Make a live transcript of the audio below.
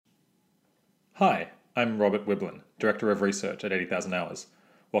Hi, I'm Robert Wiblin, Director of Research at 80,000 Hours.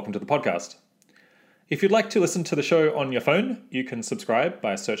 Welcome to the podcast. If you'd like to listen to the show on your phone, you can subscribe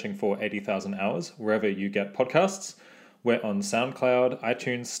by searching for 80,000 Hours wherever you get podcasts. We're on SoundCloud,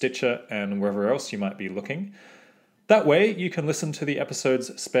 iTunes, Stitcher, and wherever else you might be looking. That way, you can listen to the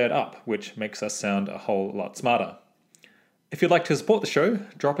episodes sped up, which makes us sound a whole lot smarter. If you'd like to support the show,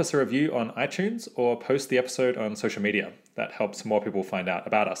 drop us a review on iTunes or post the episode on social media. That helps more people find out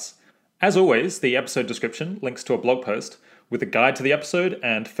about us. As always, the episode description links to a blog post with a guide to the episode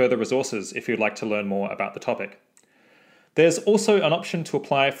and further resources if you'd like to learn more about the topic. There's also an option to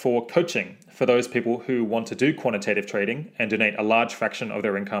apply for coaching for those people who want to do quantitative trading and donate a large fraction of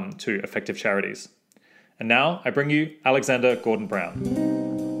their income to effective charities. And now I bring you Alexander Gordon-Brown.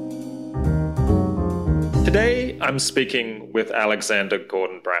 Today I'm speaking with Alexander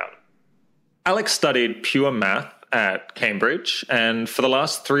Gordon-Brown. Alex studied pure math at Cambridge and for the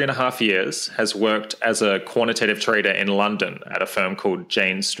last 3.5 years has worked as a quantitative trader in London at a firm called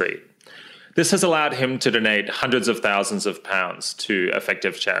Jane Street. This has allowed him to donate hundreds of thousands of pounds to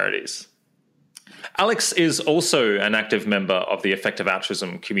effective charities. Alex is also an active member of the effective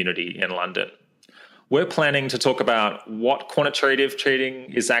altruism community in London. We're planning to talk about what quantitative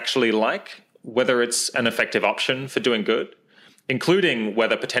trading is actually like, whether it's an effective option for doing good, including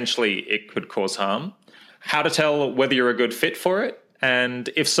whether potentially it could cause harm, how to tell whether you're a good fit for it,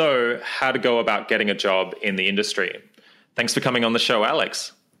 and if so, how to go about getting a job in the industry. Thanks for coming on the show,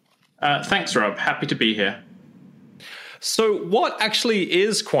 Alex. Thanks, Rob. Happy to be here. So what actually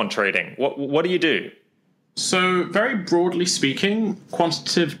is quant trading? What do you do? So very broadly speaking,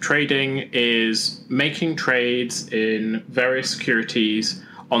 quantitative trading is making trades in various securities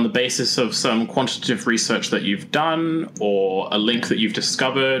on the basis of some quantitative research that you've done, or a link that you've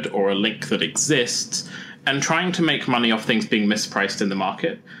discovered, or a link that exists, and trying to make money off things being mispriced in the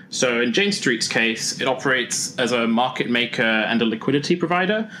market. So in Jane Street's case, it operates as a market maker and a liquidity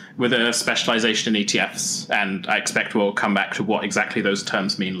provider with a specialization in ETFs. And I expect we'll come back to what exactly those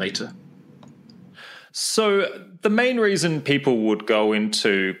terms mean later. So the main reason people would go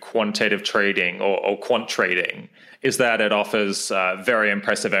into quantitative trading or quant trading is that it offers very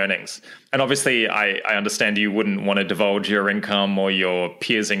impressive earnings. And obviously, I understand you wouldn't want to divulge your income or your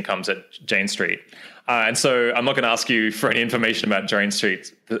peers' incomes at Jane Street. And so I'm not going to ask you for any information about Jane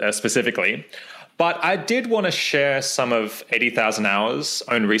Street specifically. But I did want to share some of 80,000 Hours'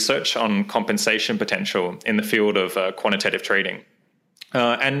 own research on compensation potential in the field of quantitative trading.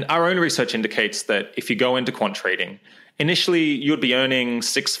 And our own research indicates that if you go into quant trading, initially you'd be earning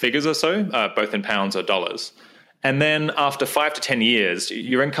 6 figures or so, both in pounds or dollars. And then after 5 to 10 years,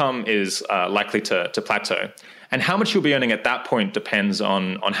 your income is likely to plateau. And how much you'll be earning at that point depends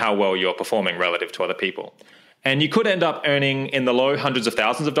on how well you're performing relative to other people. And you could end up earning in the low hundreds of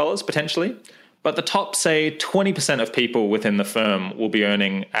thousands of dollars potentially, but the top, say, 20% of people within the firm will be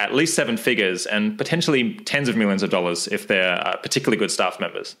earning at least 7 figures and potentially tens of millions of dollars if they're particularly good staff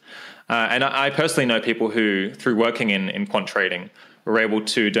members. And I personally know people who, through working in quant trading, were able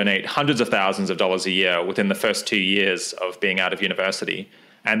to donate hundreds of thousands of dollars a year within the first 2 years of being out of university.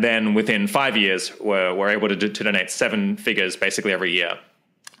 And then within 5 years, were able to donate 7 figures basically every year.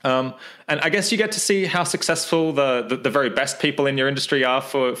 And I guess you get to see how successful the very best people in your industry are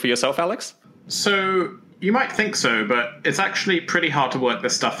for yourself, Alex? So you might think so, but it's actually pretty hard to work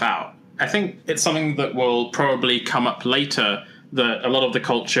this stuff out. I think it's something that will probably come up later, that a lot of the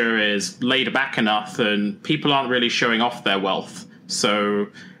culture is laid back enough and people aren't really showing off their wealth. So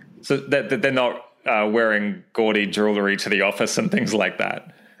they're not wearing gaudy jewelry to the office and things like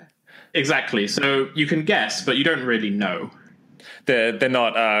that. Exactly. So you can guess, but you don't really know. They're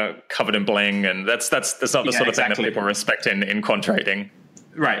not covered in bling, and that's not the sort of thing that people respect in quant trading.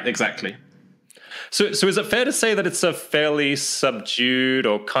 Right. Exactly. So is it fair to say that it's a fairly subdued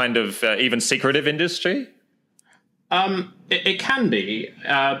or kind of even secretive industry? It can be,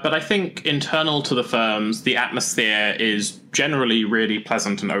 but I think internal to the firms, the atmosphere is generally really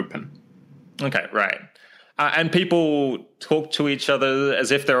pleasant and open. Okay, right. And people talk to each other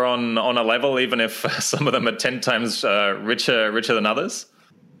as if they're on a level, even if some of them are 10 times richer than others?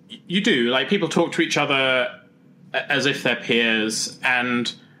 You do. Like, people talk to each other as if they're peers.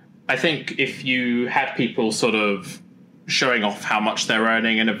 And I think if you had people sort of showing off how much they're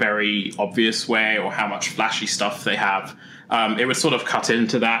earning in a very obvious way or how much flashy stuff they have, it would sort of cut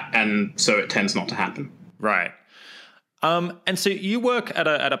into that. And so it tends not to happen. Right. And so you work at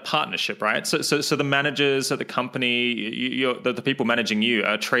a partnership, right? So the managers at the company, the people managing you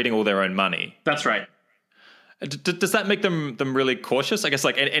are trading all their own money. That's right. Does that make them really cautious? I guess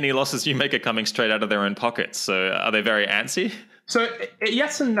like any losses you make are coming straight out of their own pockets. So are they very antsy? So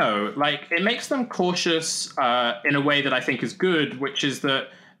yes and no. Like, it makes them cautious in a way that I think is good, which is that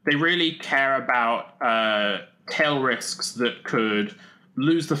they really care about tail risks that could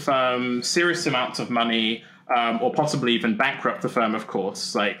lose the firm serious amounts of money, or possibly even bankrupt the firm, of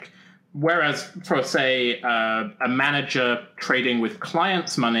course. Like, whereas for, say, a manager trading with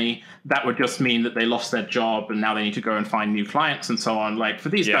clients' money, that would just mean that they lost their job and now they need to go and find new clients and so on. Like, for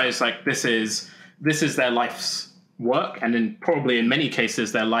these guys, like, this is their life's work, and probably in many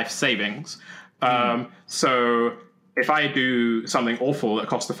cases their life savings. So if I do something awful that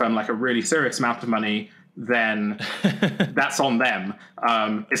costs the firm like a really serious amount of money, then that's on them.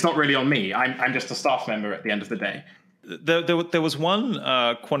 It's not really on me. I'm just a staff member at the end of the day. There was one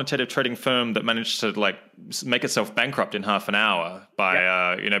quantitative trading firm that managed to like make itself bankrupt in half an hour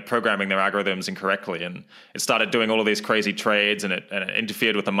by programming their algorithms incorrectly, and it started doing all of these crazy trades, and it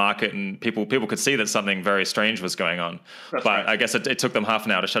interfered with the market, and people could see that something very strange was going on. That's but right. I guess it took them half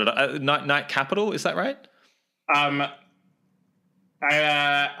an hour to shut it up. Knight Capital, is that right? I'm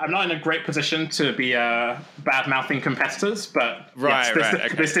not in a great position to be bad-mouthing competitors, but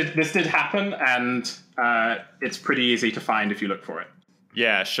this did happen, and it's pretty easy to find if you look for it.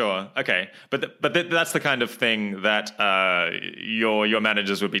 Yeah, sure. Okay. But that's the kind of thing that your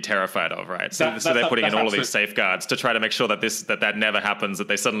managers would be terrified of, right? So they're putting in all of these safeguards to try to make sure that that never happens, that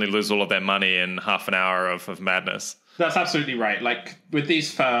they suddenly lose all of their money in half an hour of madness. That's absolutely right. Like, with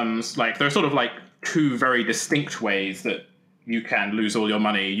these firms, like, there are sort of like two very distinct ways that you can lose all your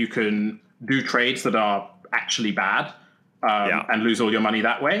money. You can do trades that are actually bad and lose all your money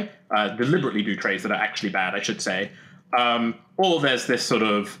that way. Deliberately do trades that are actually bad, I should say. Or there's this sort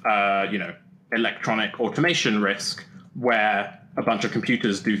of, electronic automation risk where a bunch of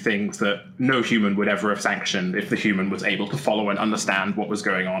computers do things that no human would ever have sanctioned if the human was able to follow and understand what was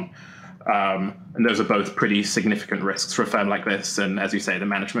going on. And those are both pretty significant risks for a firm like this. And as you say, the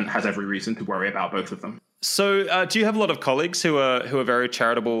management has every reason to worry about both of them. So do you have a lot of colleagues who are very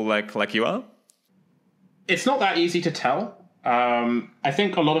charitable like you are? It's not that easy to tell. I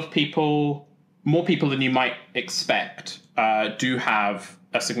think a lot of people, more people than you might expect, do have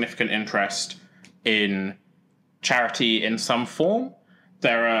a significant interest in charity in some form.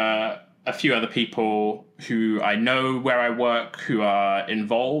 There are a few other people who I know where I work who are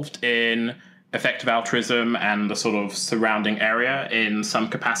involved in effective altruism and the sort of surrounding area in some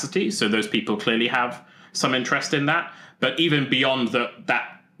capacity. So those people clearly have some interest in that. But even beyond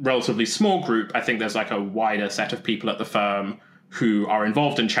that relatively small group, I think there's like a wider set of people at the firm who are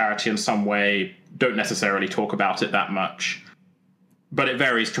involved in charity in some way, don't necessarily talk about it that much. But it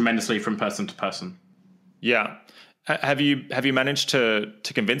varies tremendously from person to person. Yeah. Have you managed to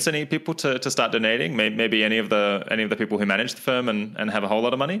convince any people to start donating? Maybe any of the people who manage the firm and have a whole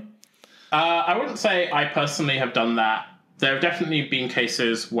lot of money? I wouldn't say I personally have done that. There have definitely been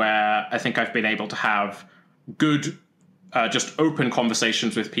cases where I think I've been able to have good, just open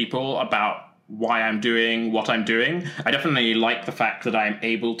conversations with people about why I'm doing what I'm doing. I definitely like the fact that I'm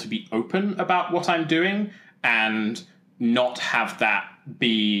able to be open about what I'm doing and not have that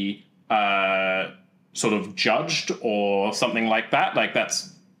be sort of judged or something like that. Like,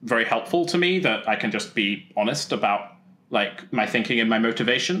 that's very helpful to me, that I can just be honest about like my thinking and my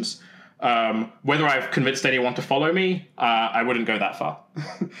motivations. Whether I've convinced anyone to follow me, I wouldn't go that far.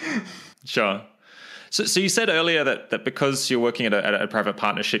 Sure. So you said earlier that because you're working at a private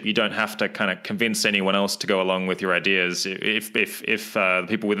partnership, you don't have to kind of convince anyone else to go along with your ideas. If the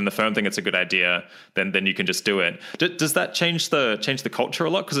people within the firm think it's a good idea, then you can just do it. Does that change the culture a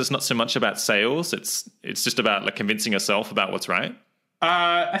lot? Because it's not so much about sales; it's just about like convincing yourself about what's right.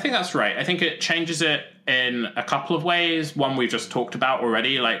 I think that's right. I think it changes it in a couple of ways. One we've just talked about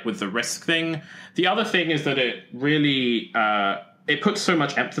already, like with the risk thing. The other thing is that it really it puts so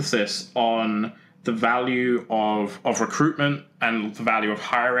much emphasis on the value of recruitment and the value of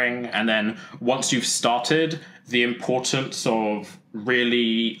hiring. And then once you've started, the importance of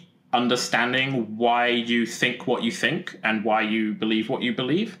really understanding why you think what you think and why you believe what you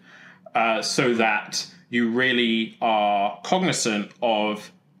believe, so that you really are cognizant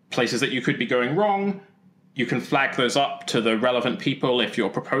of places that you could be going wrong. You can flag those up to the relevant people if you're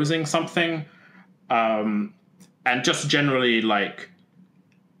proposing something. And just generally, like,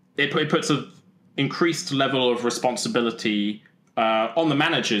 it puts a increased level of responsibility on the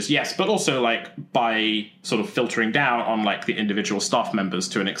managers, yes, but also like by sort of filtering down on like the individual staff members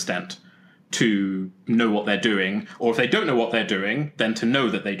to an extent to know what they're doing, or if they don't know what they're doing, then to know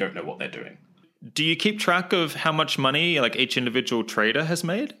that they don't know what they're doing. Do you keep track of how much money like each individual trader has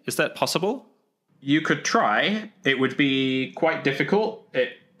made? Is that possible? You could try. It would be quite difficult.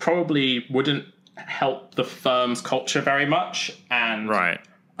 It probably wouldn't help the firm's culture very much. And Right.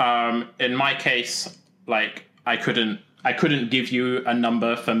 in my case, like I couldn't give you a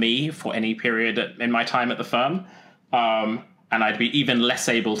number for me for any period in my time at the firm, and I'd be even less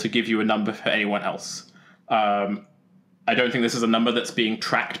able to give you a number for anyone else. I don't think this is a number that's being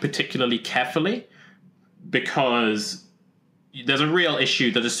tracked particularly carefully, because there's a real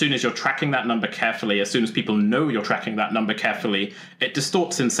issue that as soon as you're tracking that number carefully, as soon as people know you're tracking that number carefully, it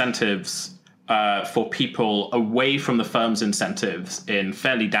distorts incentives for people away from the firm's incentives in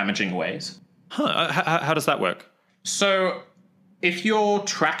fairly damaging ways. Huh. How does that work? So if you're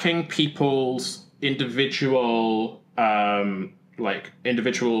tracking people's individual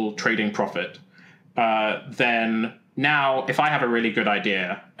individual trading profit, then now if I have a really good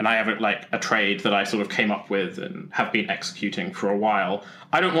idea and I have a trade that I sort of came up with and have been executing for a while,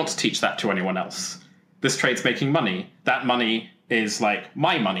 I don't want to teach that to anyone else. This trade's making money. That money is like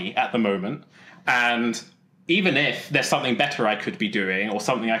my money at the moment. And even if there's something better I could be doing or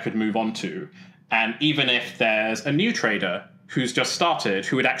something I could move on to, and even if there's a new trader who's just started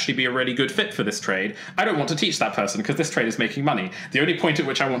who would actually be a really good fit for this trade, I don't want to teach that person because this trade is making money. The only point at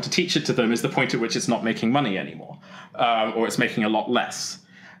which I want to teach it to them is the point at which it's not making money anymore, or it's making a lot less.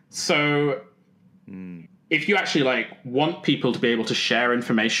 So if you actually want people to be able to share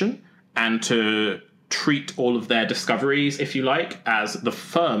information and to treat all of their discoveries, if you like, as the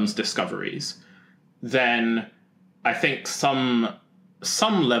firm's discoveries, then I think some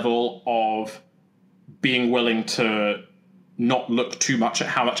level of being willing to not look too much at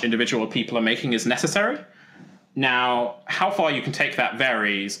how much individual people are making is necessary. Now, how far you can take that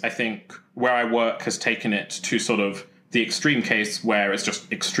varies. I think where I work has taken it to sort of the extreme case where it's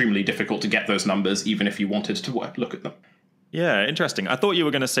just extremely difficult to get those numbers, even if you wanted to look at them. Yeah, interesting. I thought you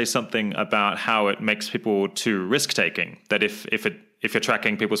were going to say something about how it makes people too risk-taking. That if you're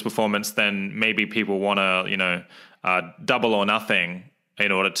tracking people's performance, then maybe people want to, double or nothing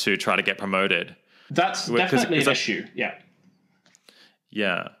in order to try to get promoted. That's definitely an issue. Yeah.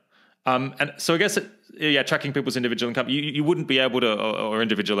 Yeah. And so I guess, tracking people's individual income, you wouldn't be able to, or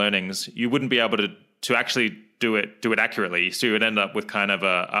individual earnings, you wouldn't be able to actually do it accurately. So you would end up with kind of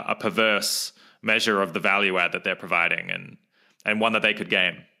a perverse measure of the value add that they're providing and one that they could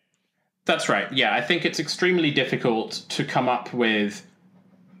game. That's right. Yeah, I think it's extremely difficult to come up with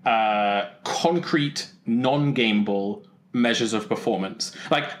concrete, non-gameable measures of performance.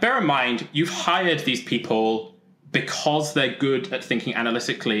 Bear in mind, you've hired these people because they're good at thinking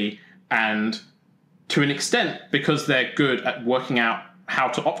analytically and to an extent because they're good at working out how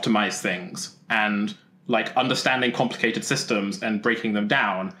to optimize things and understanding complicated systems and breaking them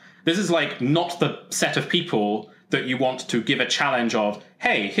down. This is not the set of people that you want to give a challenge of,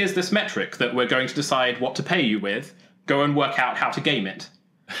 hey, here's this metric that we're going to decide what to pay you with. Go and work out how to game it.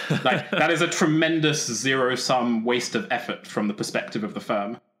 That is a tremendous zero-sum waste of effort from the perspective of the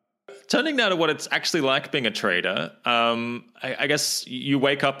firm. Turning now to what it's actually like being a trader, I guess you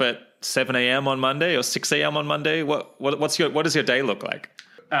wake up at 7 a.m. on Monday or 6 a.m. on Monday. What does your day look like?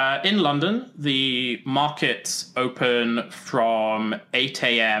 In London, the markets open from 8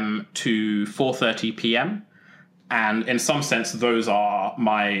 a.m. to 4:30 p.m. And in some sense, those are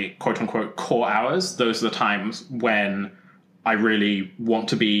my quote-unquote core hours. Those are the times when I really want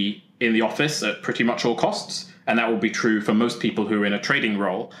to be in the office at pretty much all costs. And that will be true for most people who are in a trading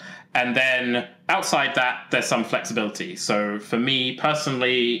role. And then outside that, there's some flexibility. So for me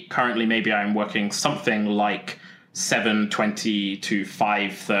personally, currently, maybe I'm working something like 7:20 to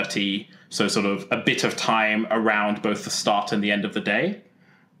 5:30. So sort of a bit of time around both the start and the end of the day.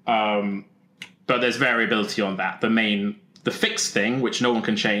 But there's variability on that. The fixed thing, which no one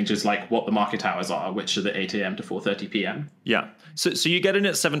can change, is what the market hours are, which are the 8 a.m. to 4:30 p.m. Yeah. So you get in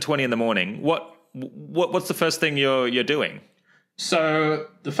at 7:20 in the morning. What's the first thing you're doing? So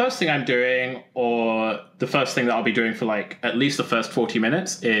the first thing I'm doing, or the first thing that I'll be doing for at least the first 40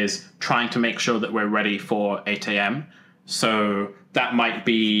 minutes, is trying to make sure that we're ready for 8 a.m. So that might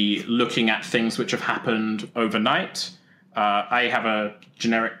be looking at things which have happened overnight. I have a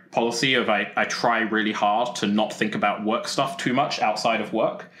generic policy of I try really hard to not think about work stuff too much outside of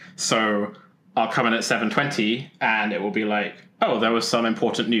work. So I'll come in at 7:20 and it will be oh, there was some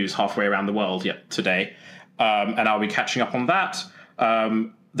important news halfway around the world today. And I'll be catching up on that.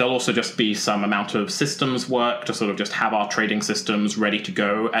 There'll also just be some amount of systems work to sort of just have our trading systems ready to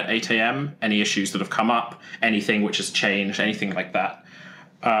go at 8 a.m. Any issues that have come up, anything which has changed, anything like that.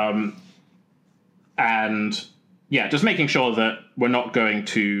 And yeah, just making sure that we're not going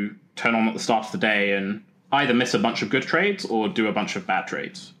to turn on at the start of the day and either miss a bunch of good trades or do a bunch of bad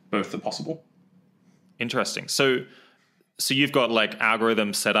trades. Both are possible. Interesting. So you've got like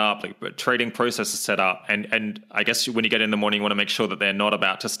algorithms set up, like trading processes set up, and I guess when you get in the morning, you want to make sure that they're not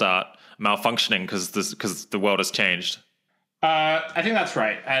about to start malfunctioning because the world has changed. I think that's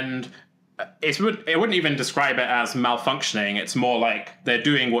right, and it wouldn't even describe it as malfunctioning. It's more like they're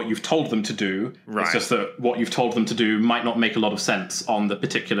doing what you've told them to do. Right. It's just that what you've told them to do might not make a lot of sense on the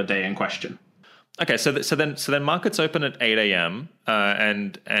particular day in question. Okay, so then markets open at 8 a.m.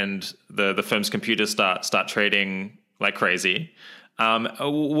 And the firm's computers start trading like crazy.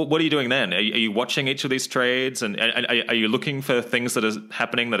 What are you doing then? Are you watching each of these trades, and are you looking for things that are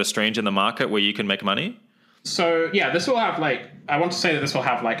happening that are strange in the market where you can make money? So yeah, this will have I want to say that this will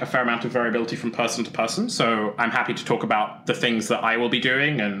have a fair amount of variability from person to person. So I'm happy to talk about the things that I will be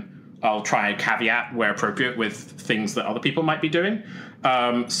doing, and I'll try and caveat where appropriate with things that other people might be doing.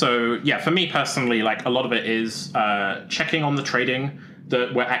 So yeah, for me personally, a lot of it is checking on the trading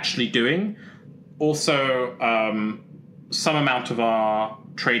that we're actually doing. Also, some amount of our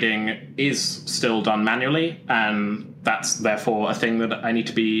trading is still done manually, and that's therefore a thing that I need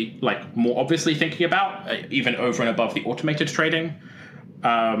to be more obviously thinking about, even over and above the automated trading.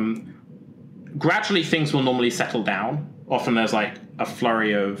 Gradually, things will normally settle down. Often there's a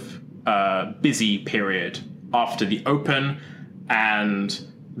flurry of busy period after the open, and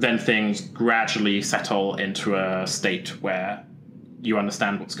then things gradually settle into a state where you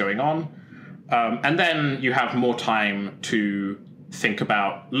understand what's going on. And then you have more time to think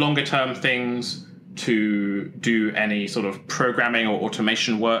about longer term things, to do any sort of programming or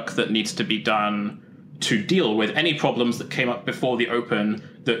automation work that needs to be done to deal with any problems that came up before the open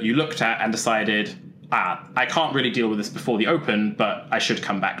that you looked at and decided, I can't really deal with this before the open, but I should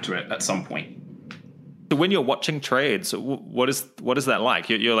come back to it at some point. So when you're watching trades, what is that like?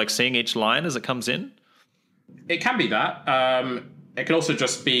 You're seeing each line as it comes in? It can be that. It can also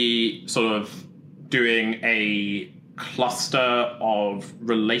just be sort of doing a cluster of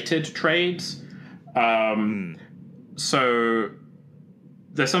related trades. So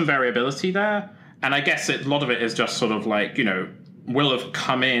there's some variability there. And I guess a lot of it is just sort of we'll have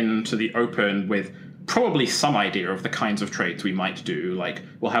come in to the open with probably some idea of the kinds of trades we might do.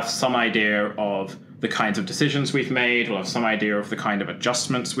 We'll have some idea of the kinds of decisions we've made. We'll have some idea of the kind of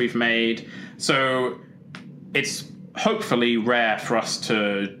adjustments we've made. So it's hopefully rare for us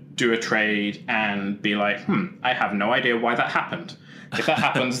to do a trade and be like, I have no idea why that happened. If that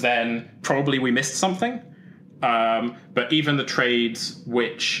happens, then probably we missed something. But even the trades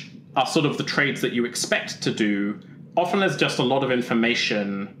which are sort of the trades that you expect to do, often there's just a lot of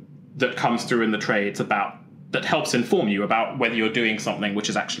information that comes through in the trades that helps inform you about whether you're doing something which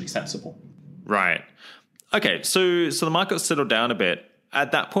is actually sensible. Right. Okay, so the market's settled down a bit.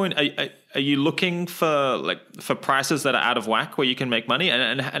 At that point, are you looking for prices that are out of whack where you can make money,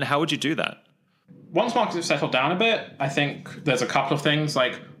 and how would you do that? Once markets have settled down a bit, I think there's a couple of things.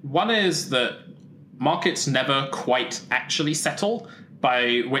 One is that markets never quite actually settle,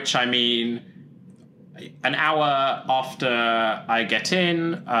 by which I mean an hour after I get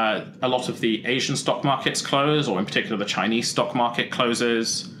in, a lot of the Asian stock markets close, or in particular the Chinese stock market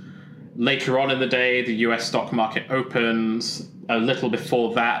closes. Later on in the day, the US stock market opens. A little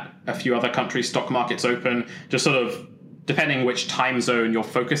before that, a few other countries' stock markets open. Just sort of depending which time zone you're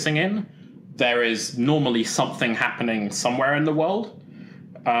focusing in, there is normally something happening somewhere in the world.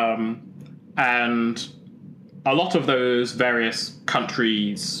 And a lot of those various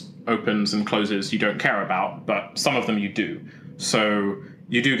countries' opens and closes you don't care about, but some of them you do. So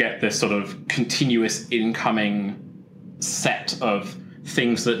you do get this sort of continuous incoming set of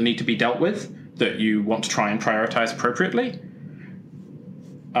things that need to be dealt with that you want to try and prioritize appropriately.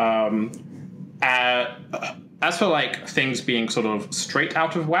 As for things being sort of straight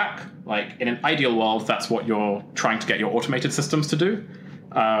out of whack, in an ideal world, that's what you're trying to get your automated systems to do.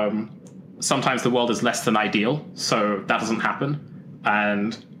 Sometimes the world is less than ideal, so that doesn't happen.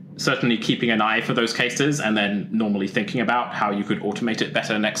 And certainly keeping an eye for those cases and then normally thinking about how you could automate it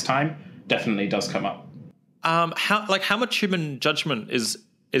better next time definitely does come up. How much human judgment is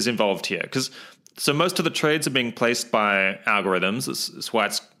involved here? Because so most of the trades are being placed by algorithms. That's why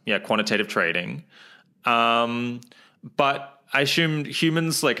it's quantitative trading. But I assume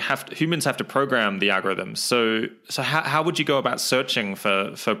humans have to program the algorithms. So how would you go about searching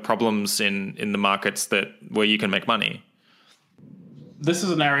for problems in the markets where you can make money? This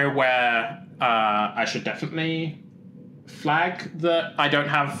is an area where I should definitely flag that I don't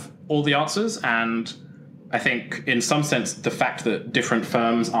have all the answers, and I think in some sense the fact that different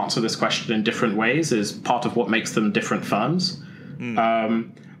firms answer this question in different ways is part of what makes them different firms.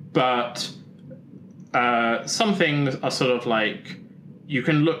 But some things are sort of you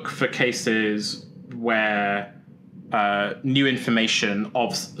can look for cases where new information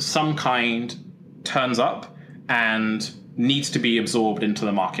of some kind turns up and needs to be absorbed into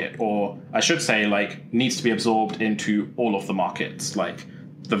the market, or I should say, like, needs to be absorbed into all of the markets, like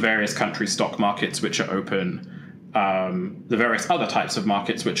the various country stock markets which are open, the various other types of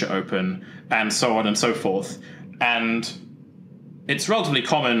markets which are open, and so on and so forth. And it's relatively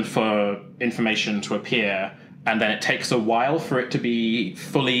common for information to appear, and then it takes a while for it to be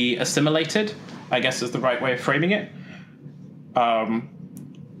fully assimilated, I guess is the right way of framing it.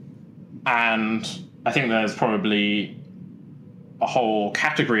 And I think there's probably a whole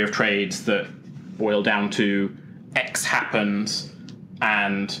category of trades that boil down to X happens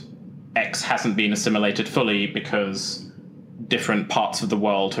and X hasn't been assimilated fully because different parts of the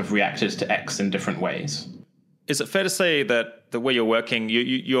world have reacted to X in different ways. Is it fair to say that the way you're working,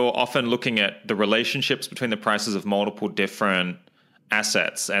 you're often looking at the relationships between the prices of multiple different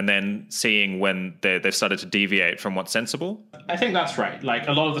assets and then seeing when they've started to deviate from what's sensible? I think that's right. Like,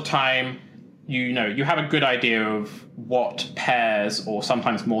 a lot of the time, you have a good idea of what pairs, or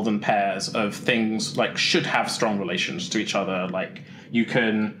sometimes more than pairs, of things like should have strong relations to each other. Like, you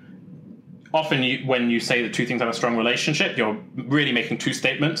can often, when you say that two things have a strong relationship, you're really making two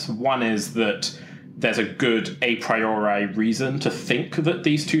statements. One is that there's a good a priori reason to think that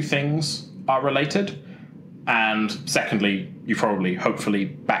these two things are related. And secondly, you probably, hopefully,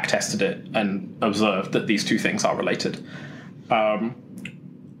 back-tested it and observed that these two things are related.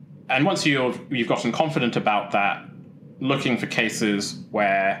 And once you've gotten confident about that, looking for cases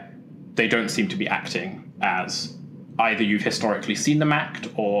where they don't seem to be acting as either you've historically seen them act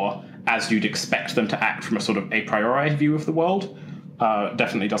or as you'd expect them to act from a sort of a priori view of the world,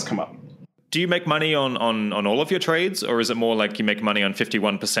 definitely does come up. Do you make money on all of your trades, or is it more like you make money on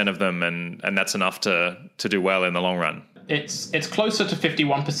 51% of them and that's enough to do well in the long run? It's closer to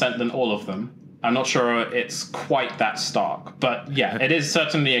 51% than all of them. I'm not sure it's quite that stark, but yeah, it is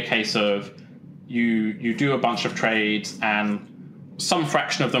certainly a case of you do a bunch of trades and some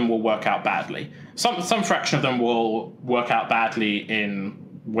fraction of them will work out badly. Some fraction of them will work out badly in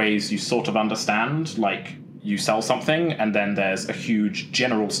ways you sort of understand, like you sell something and then there's a huge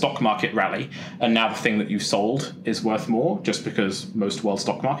general stock market rally, and now the thing that you sold is worth more just because most world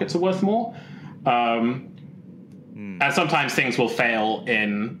stock markets are worth more. And sometimes things will fail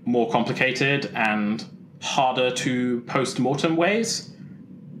in more complicated and harder to post-mortem ways.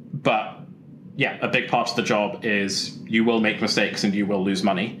 But yeah, a big part of the job is you will make mistakes and you will lose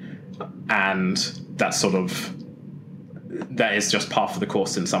money. And that is just par for the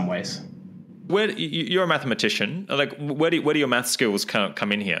course in some ways. You're a mathematician. Like, where do your math skills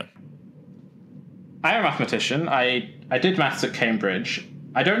come in here? I am a mathematician. I did maths at Cambridge.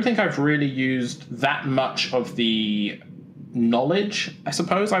 I don't think I've really used that much of the knowledge, I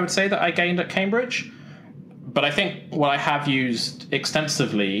suppose I would say, that I gained at Cambridge. But I think what I have used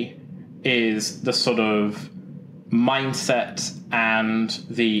extensively is the sort of mindset and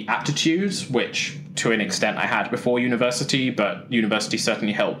the aptitudes, which to an extent I had before university, but university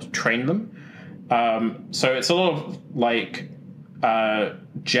certainly helped train them. So it's a lot of like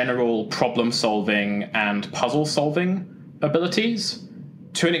general problem solving and puzzle solving abilities.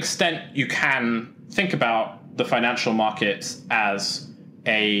 To an extent, you can think about the financial markets as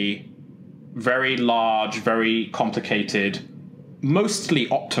a very large, very complicated, mostly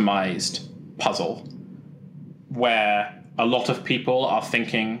optimized puzzle where a lot of people are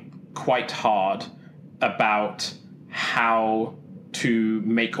thinking quite hard about how to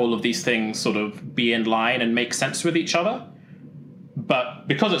make all of these things sort of be in line and make sense with each other. But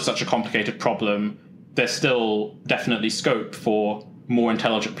because it's such a complicated problem, there's still definitely scope for more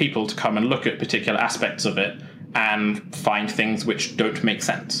intelligent people to come and look at particular aspects of it and find things which don't make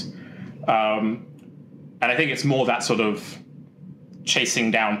sense. And I think it's more that sort of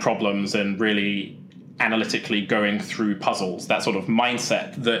chasing down problems and really analytically going through puzzles, that sort of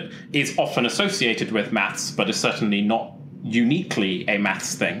mindset that is often associated with maths, but is certainly not uniquely a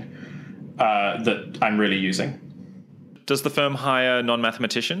maths thing, that I'm really using. Does the firm hire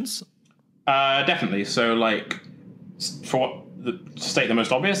non-mathematicians? Definitely. So, like, to state the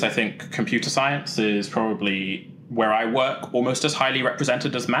most obvious, I think computer science is probably where I work almost as highly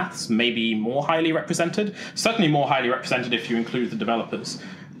represented as maths, maybe more highly represented. Certainly more highly represented if you include the developers.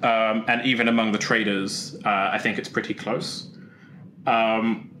 And even among the traders, I think it's pretty close.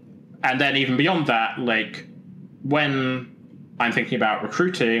 And then even beyond that, like, when I'm thinking about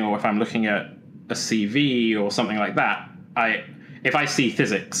recruiting or if I'm looking at a CV or something like that, if I see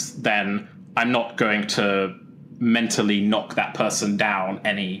physics, then I'm not going to mentally knock that person down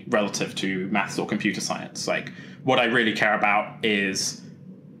any relative to maths or computer science. Like, what I really care about is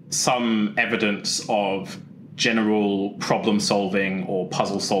some evidence of general problem solving or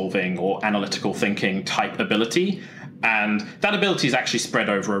puzzle solving or analytical thinking type ability. And that ability is actually spread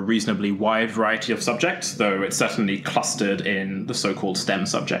over a reasonably wide variety of subjects, though it's certainly clustered in the so-called STEM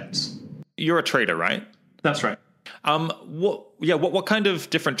subjects. You're a trader, right? That's right. What kind of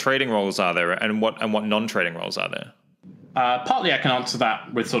different trading roles are there, and what non-trading roles are there? Partly I can answer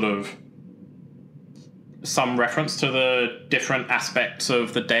that with sort of some reference to the different aspects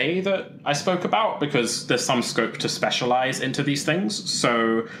of the day that I spoke about, because there's some scope to specialize into these things.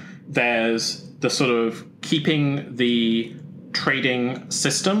 So there's the sort of keeping the trading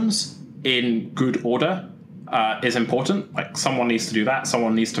systems in good order is important. Like, someone needs to do that.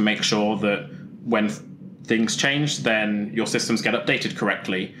 Someone needs to make sure that when things change, then your systems get updated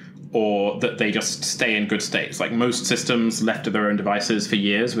correctly, or that they just stay in good states. Like, most systems left to their own devices for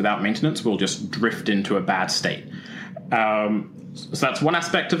years without maintenance will just drift into a bad state. So that's one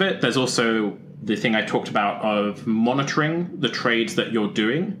aspect of it. There's also the thing I talked about of monitoring the trades that you're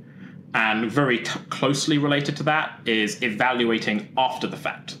doing. And very closely related to that is evaluating after the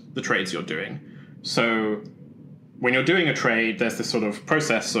fact the trades you're doing. So when you're doing a trade, there's this sort of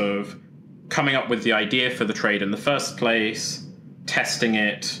process of coming up with the idea for the trade in the first place, testing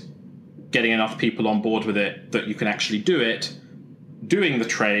it, getting enough people on board with it that you can actually do it, doing the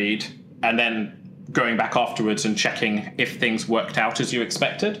trade, and then going back afterwards and checking if things worked out as you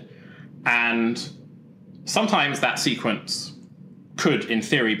expected. And sometimes that sequence could, in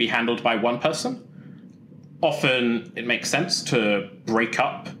theory, be handled by one person. Often it makes sense to break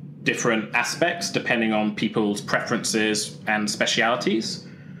up different aspects depending on people's preferences and specialities.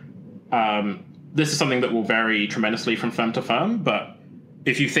 This is something that will vary tremendously from firm to firm, but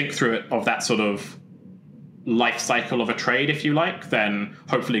if you think through it of that sort of life cycle of a trade, if you like, then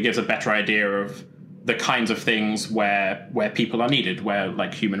hopefully it gives a better idea of the kinds of things where people are needed, where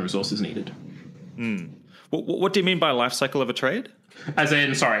like human resources needed. What do you mean by life cycle of a trade? As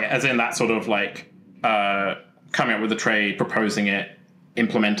in that sort of like coming up with a trade, proposing it,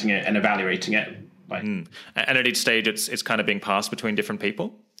 implementing it, and evaluating it. Like, and at each stage, it's kind of being passed between different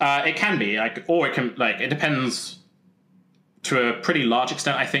people. It can be or it can it depends to a pretty large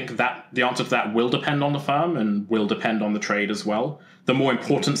extent. I think that the answer to that will depend on the firm and will depend on the trade as well. The more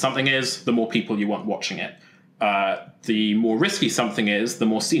important something is, the more people you want watching it. The more risky something is, the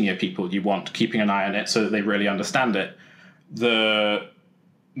more senior people you want keeping an eye on it so that they really understand it. The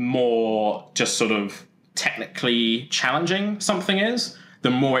more just sort of technically challenging something is,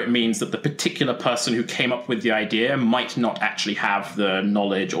 the more it means that the particular person who came up with the idea might not actually have the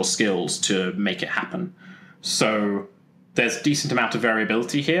knowledge or skills to make it happen. So there's a decent amount of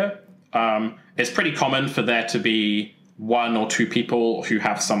variability here. It's pretty common for there to be one or two people who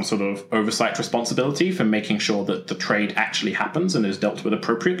have some sort of oversight responsibility for making sure that the trade actually happens and is dealt with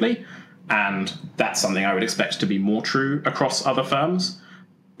appropriately. And that's something I would expect to be more true across other firms.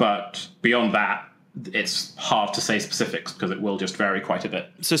 But beyond that, it's hard to say specifics because it will just vary quite a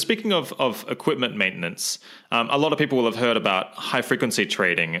bit. So speaking of equipment maintenance, a lot of people will have heard about high frequency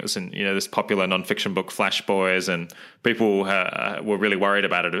trading. It was in this popular nonfiction book, Flash Boys, and people were really worried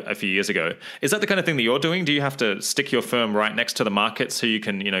about it a few years ago. Is that the kind of thing that you're doing? Do you have to stick your firm right next to the market so you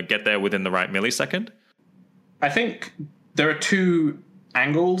can get there within the right millisecond? I think there are two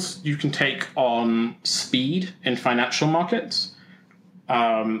angles you can take on speed in financial markets,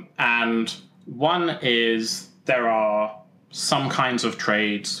 and one is there are some kinds of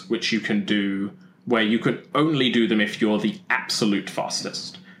trades which you can do where you can only do them if you're the absolute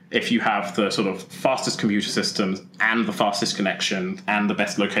fastest. If you have the sort of fastest computer systems and the fastest connection and the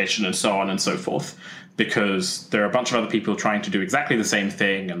best location and so on and so forth, because there are a bunch of other people trying to do exactly the same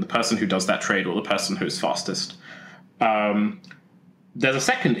thing, and the person who does that trade or the person who's fastest. There's a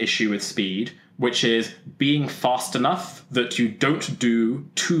second issue with speed, which is being fast enough that you don't do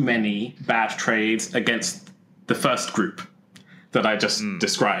too many bad trades against the first group that I just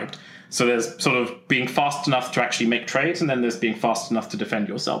described. So there's sort of being fast enough to actually make trades, and then there's being fast enough to defend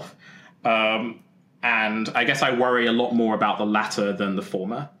yourself. And I guess I worry a lot more about the latter than the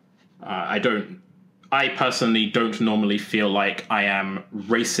former. I personally don't normally feel like I am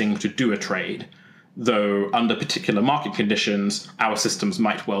racing to do a trade, though under particular market conditions, our systems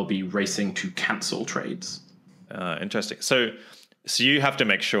might well be racing to cancel trades. Interesting. So you have to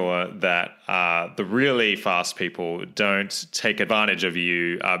make sure that the really fast people don't take advantage of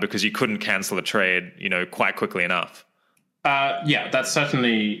you because you couldn't cancel a trade, quite quickly enough. Yeah, that's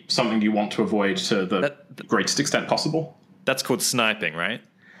certainly something you want to avoid to the greatest extent possible. That's called sniping, right?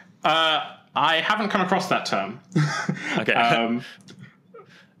 I haven't come across that term. Okay.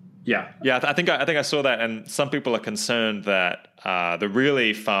 Yeah. Yeah, I think I saw that, and some people are concerned that the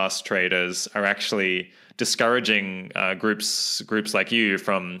really fast traders are actually discouraging groups like you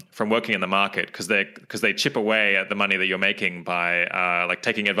from working in the market because they chip away at the money that you're making by like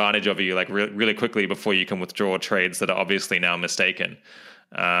taking advantage of you like really quickly before you can withdraw trades that are obviously now mistaken.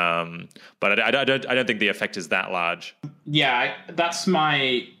 But I don't think the effect is that large. Yeah, that's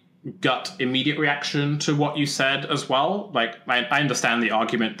my gut immediate reaction to what you said as well. Like, I understand the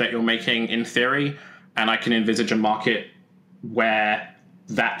argument that you're making in theory, and I can envisage a market where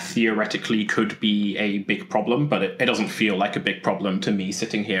that theoretically could be a big problem, but it doesn't feel like a big problem to me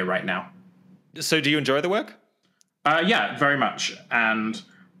sitting here right now. So do you enjoy the work? Yeah, very much. And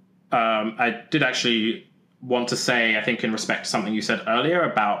I did actually want to say, I think in respect to something you said earlier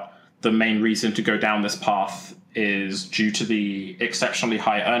about the main reason to go down this path is due to the exceptionally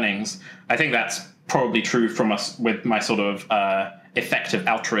high earnings. I think that's probably true from us with my sort of effective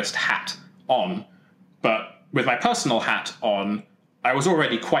altruist hat on. But with my personal hat on, I was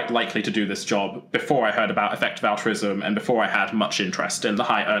already quite likely to do this job before I heard about effective altruism and before I had much interest in the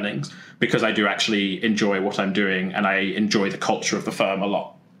high earnings, because I do actually enjoy what I'm doing and I enjoy the culture of the firm a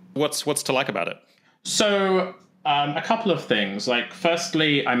lot. What's to like about it? So a couple of things. Like,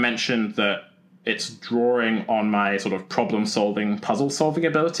 firstly, I mentioned that it's drawing on my sort of problem-solving, puzzle-solving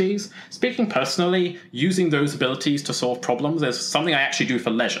abilities. Speaking personally, using those abilities to solve problems is something I actually do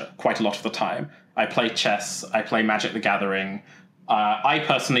for leisure quite a lot of the time. I play chess, I play Magic the Gathering. I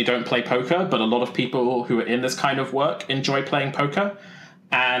personally don't play poker, but a lot of people who are in this kind of work enjoy playing poker.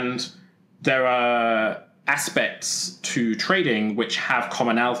 And there are aspects to trading which have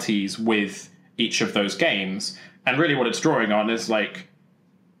commonalities with each of those games. And really what it's drawing on is, like,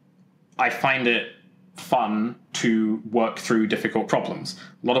 I find it fun to work through difficult problems.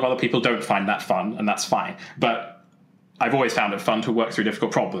 A lot of other people don't find that fun, and that's fine. But I've always found it fun to work through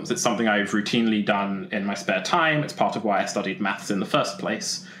difficult problems. It's something I've routinely done in my spare time. It's part of why I studied maths in the first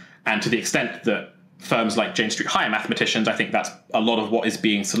place. And to the extent that firms like Jane Street hire mathematicians, I think that's a lot of what is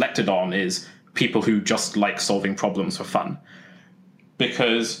being selected on is people who just like solving problems for fun.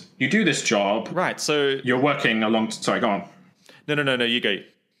 Because you do this job... Right, so... You're working along... Sorry, go on. No, you go.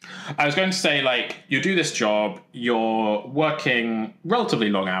 I was going to say, like, you do this job, you're working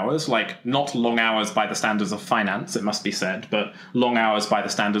relatively long hours, like, not long hours by the standards of finance, it must be said, but long hours by the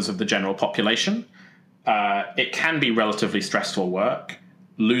standards of the general population. It can be relatively stressful work.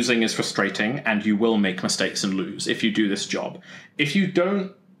 Losing is frustrating, and you will make mistakes and lose if you do this job. If you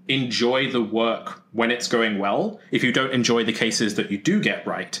don't enjoy the work when it's going well, if you don't enjoy the cases that you do get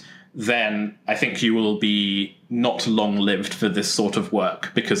right, then I think you will be not long-lived for this sort of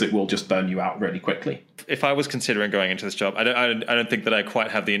work because it will just burn you out really quickly. If I was considering going into this job, I don't think that I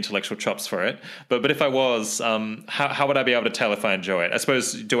quite have the intellectual chops for it. But if I was, how would I be able to tell if I enjoy it? I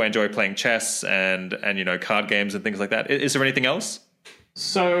suppose, do I enjoy playing chess and card games and things like that? Is there anything else?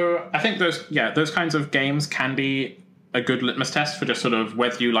 So I think those kinds of games can be a good litmus test for just sort of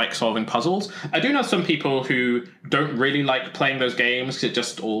whether you like solving puzzles. I do know some people who don't really like playing those games because it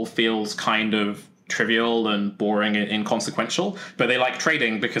just all feels kind of trivial and boring and inconsequential, but they like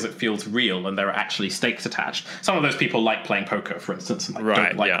trading because it feels real and there are actually stakes attached. Some of those people like playing poker, for instance, and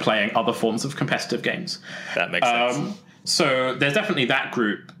don't like playing other forms of competitive games. That makes sense. So there's definitely that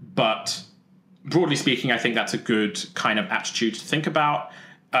group, but broadly speaking, I think that's a good kind of attitude to think about.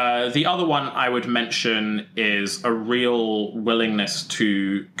 The other one I would mention is a real willingness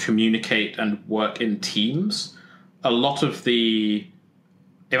to communicate and work in teams. A lot of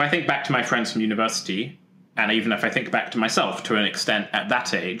if I think back to my friends from university, and even if I think back to myself to an extent at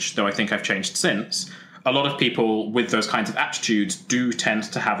that age, though I think I've changed since, a lot of people with those kinds of attitudes do tend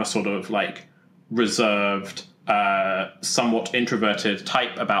to have a sort of like reserved, somewhat introverted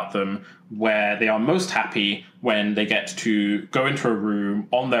type about them, where they are most happy when they get to go into a room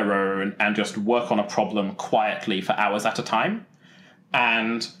on their own and just work on a problem quietly for hours at a time.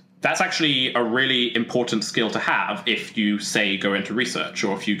 And that's actually a really important skill to have if you, say, go into research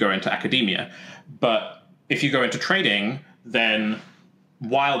or if you go into academia. But if you go into trading, then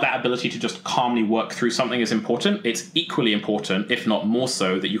while that ability to just calmly work through something is important, it's equally important, if not more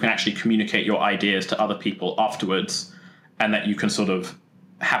so, that you can actually communicate your ideas to other people afterwards and that you can sort of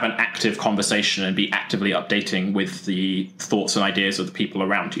have an active conversation and be actively updating with the thoughts and ideas of the people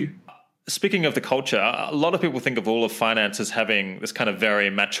around you. Speaking of the culture, a lot of people think of all of finance as having this kind of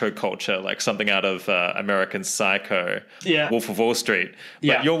very macho culture, like something out of American Psycho, Wolf of Wall Street.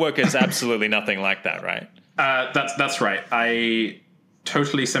 But your work is absolutely nothing like that, right? That's right. I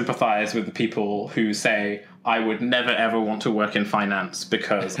totally sympathize with the people who say I would never, ever want to work in finance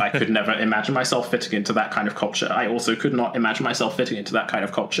because I could never imagine myself fitting into that kind of culture. I also could not imagine myself fitting into that kind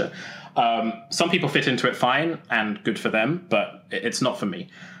of culture. Some people fit into it fine and good for them, but it's not for me.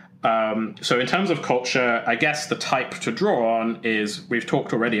 So in terms of culture, I guess the type to draw on is we've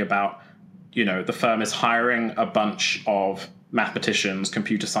talked already about, the firm is hiring a bunch of mathematicians,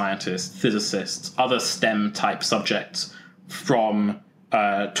 computer scientists, physicists, other STEM type subjects from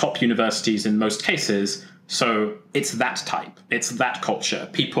top universities in most cases. So it's that type. It's that culture.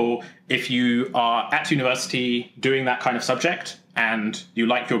 People, if you are at university doing that kind of subject and you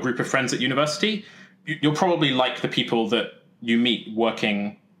like your group of friends at university, you'll probably like the people that you meet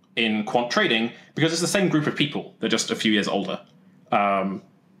working in quant trading because it's the same group of people. They're just a few years older, and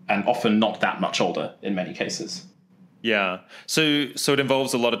often not that much older in many cases. Yeah. So it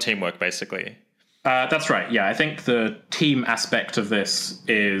involves a lot of teamwork, basically. That's right. Yeah, I think the team aspect of this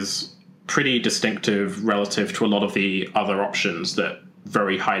is pretty distinctive relative to a lot of the other options that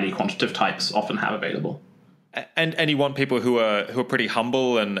very highly quantitative types often have available. And you want people who are pretty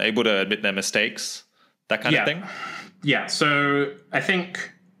humble and able to admit their mistakes, that kind of thing? Yeah. So I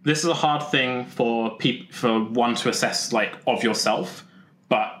think this is a hard thing for one to assess, like, of yourself.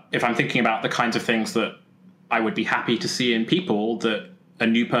 But if I'm thinking about the kinds of things that I would be happy to see in people, that a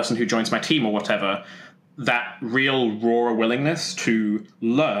new person who joins my team or whatever, that real raw willingness to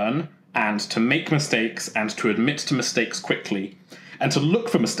learn and to make mistakes and to admit to mistakes quickly and to look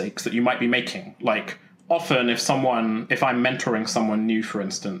for mistakes that you might be making. Like, often if I'm mentoring someone new, for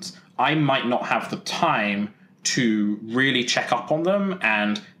instance, I might not have the time to really check up on them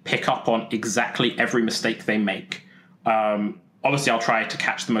and pick up on exactly every mistake they make. Obviously, I'll try to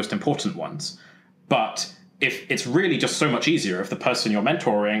catch the most important ones. But if it's really just so much easier if the person you're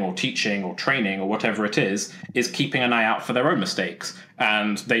mentoring or teaching or training or whatever it is keeping an eye out for their own mistakes.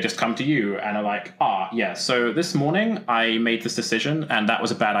 And they just come to you and are like, so this morning I made this decision and that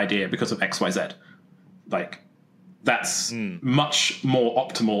was a bad idea because of XYZ. Like, that's much more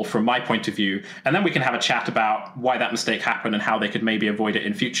optimal from my point of view. And then we can have a chat about why that mistake happened and how they could maybe avoid it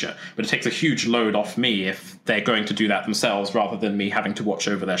in future. But it takes a huge load off me if they're going to do that themselves rather than me having to watch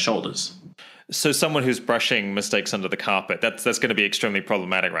over their shoulders. So someone who's brushing mistakes under the carpet, that's going to be extremely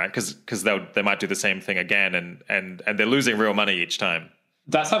problematic, right? Because they might do the same thing again and they're losing real money each time.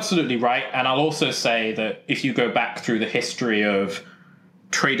 That's absolutely right. And I'll also say that if you go back through the history of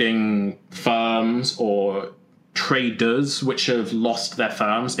trading firms or traders which have lost their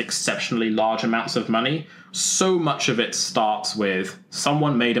firms exceptionally large amounts of money, so much of it starts with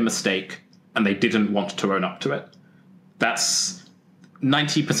someone made a mistake and they didn't want to own up to it. That's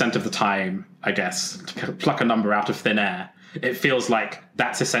 90% of the time, I guess, to pluck a number out of thin air. It feels like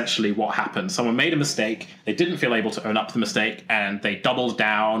that's essentially what happened. Someone made a mistake, they didn't feel able to own up to the mistake, and they doubled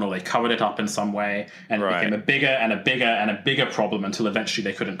down or they covered it up in some way, and it became a bigger and a bigger and a bigger problem until eventually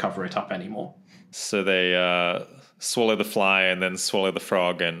they couldn't cover it up anymore. So they swallow the fly and then swallow the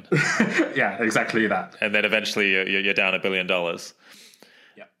frog, and yeah, exactly that. And then eventually you're down $1 billion.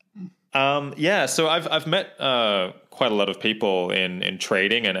 So I've met quite a lot of people in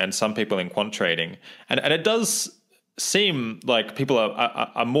trading and some people in quant trading, and it does seem like people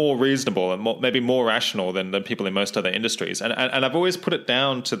are more reasonable and maybe more rational than people in most other industries. And I've always put it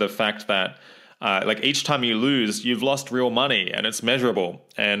down to the fact that like each time you lose, you've lost real money and it's measurable.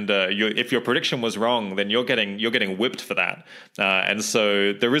 And if your prediction was wrong, then you're getting whipped for that. And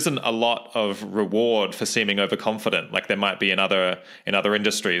so there isn't a lot of reward for seeming overconfident, like there might be in other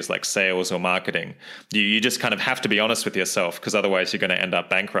industries like sales or marketing. You just kind of have to be honest with yourself because otherwise you're going to end up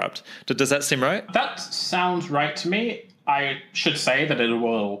bankrupt. Does that seem right? That sounds right to me. I should say that it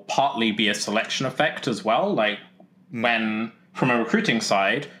will partly be a selection effect as well. Like when, from a recruiting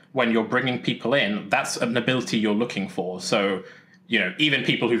side, when you're bringing people in, that's an ability you're looking for. So, even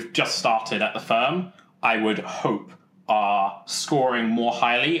people who've just started at the firm, I would hope are scoring more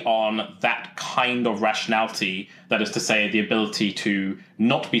highly on that kind of rationality. That is to say, the ability to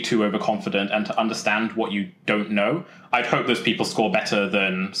not be too overconfident and to understand what you don't know. I'd hope those people score better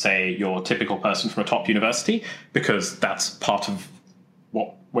than, say, your typical person from a top university, because that's part of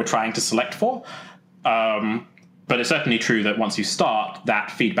what we're trying to select for. But it's certainly true that once you start,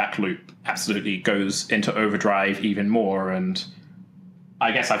 that feedback loop absolutely goes into overdrive even more. And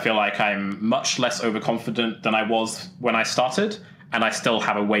I guess I feel like I'm much less overconfident than I was when I started. And I still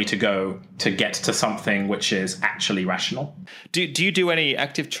have a way to go to get to something which is actually rational. Do you do any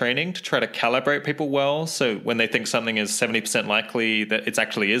active training to try to calibrate people well? So when they think something is 70% likely, that it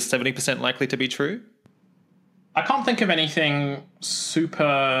actually is 70% likely to be true? I can't think of anything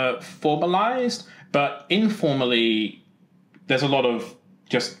super formalized. But informally, there's a lot of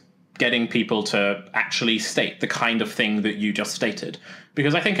just getting people to actually state the kind of thing that you just stated.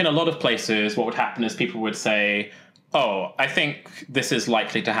 Because I think in a lot of places, what would happen is people would say, oh, I think this is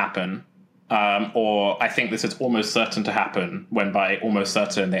likely to happen. Or I think this is almost certain to happen, when by almost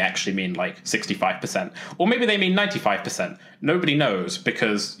certain they actually mean like 65%. Or maybe they mean 95%. Nobody knows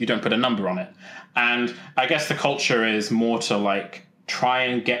because you don't put a number on it. And I guess the culture is more to like try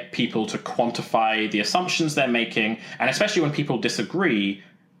and get people to quantify the assumptions they're making. And especially when people disagree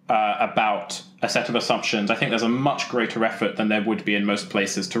about a set of assumptions, I think there's a much greater effort than there would be in most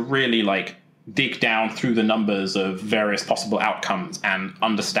places to really like dig down through the numbers of various possible outcomes and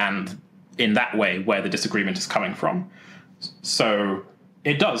understand in that way where the disagreement is coming from. So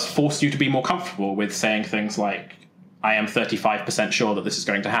it does force you to be more comfortable with saying things like, I am 35% sure that this is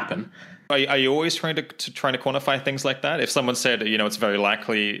going to happen. Are you always trying to quantify things like that? If someone said, it's very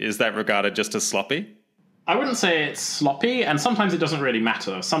likely, is that regarded just as sloppy? I wouldn't say it's sloppy, and sometimes it doesn't really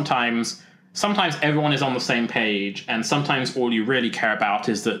matter. Sometimes everyone is on the same page, and sometimes all you really care about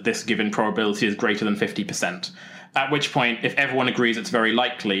is that this given probability is greater than 50%. At which point, if everyone agrees it's very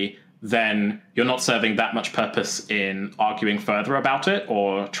likely, then you're not serving that much purpose in arguing further about it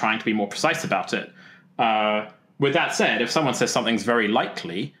or trying to be more precise about it. With that said, if someone says something's very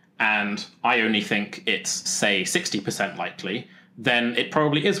likely and I only think it's, say, 60% likely, then it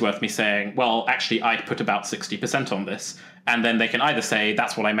probably is worth me saying, well, actually, I'd put about 60% on this. And then they can either say,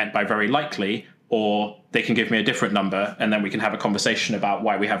 that's what I meant by very likely, or they can give me a different number, and then we can have a conversation about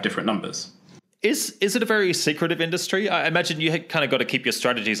why we have different numbers. Is it a very secretive industry? I imagine you kind of got to keep your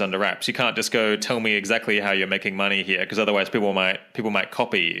strategies under wraps. You can't just go, tell me exactly how you're making money here, because otherwise people might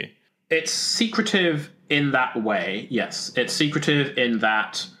copy you. It's secretive in that way, yes. It's secretive in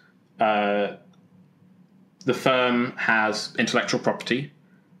that the firm has intellectual property,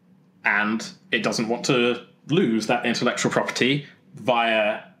 and it doesn't want to lose that intellectual property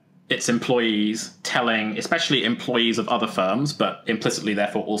via its employees telling, especially employees of other firms, but implicitly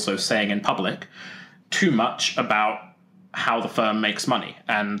therefore also saying in public, too much about how the firm makes money.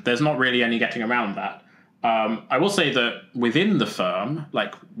 And there's not really any getting around that. I will say that within the firm,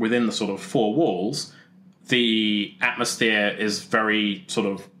 like within the sort of four walls, the atmosphere is very sort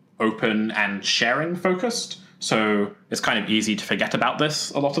of open and sharing focused. So it's kind of easy to forget about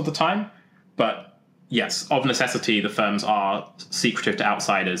this a lot of the time. But yes, of necessity, the firms are secretive to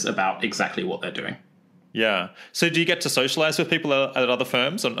outsiders about exactly what they're doing. Yeah. So do you get to socialize with people at other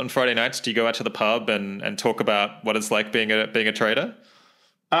firms on Friday nights? Do you go out to the pub and talk about what it's like being a trader?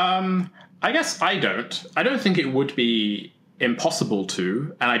 I guess I don't. I don't think it would be impossible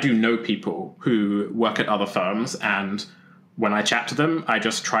to. And I do know people who work at other firms, and when I chat to them, I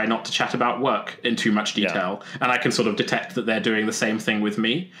just try not to chat about work in too much detail. Yeah. And I can sort of detect that they're doing the same thing with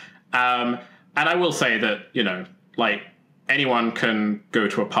me. And I will say that, like anyone can go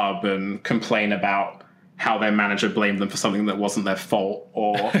to a pub and complain about how their manager blamed them for something that wasn't their fault,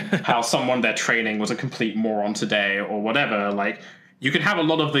 or how someone they're training was a complete moron today, or whatever. Like, you can have a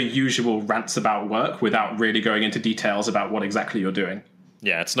lot of the usual rants about work without really going into details about what exactly you're doing.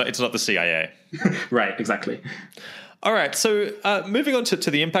 Yeah, it's not the CIA. Right, exactly. All right, so moving on to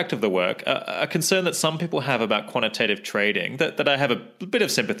the impact of the work, a concern that some people have about quantitative trading that I have a bit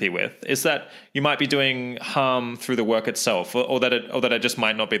of sympathy with is that you might be doing harm through the work itself, or that it just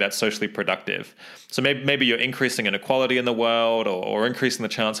might not be that socially productive. So maybe you're increasing inequality in the world, or increasing the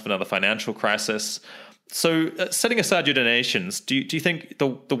chance of another financial crisis. So setting aside your donations, do you think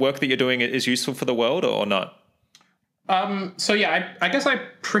the work that you're doing is useful for the world or not? So yeah, I guess I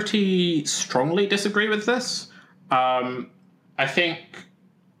pretty strongly disagree with this. I think,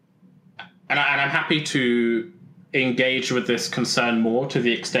 and I'm happy to engage with this concern more to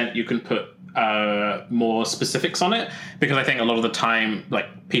the extent you can put more specifics on it, because I think a lot of the time,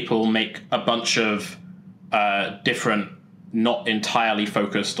 like, people make a bunch of different, not entirely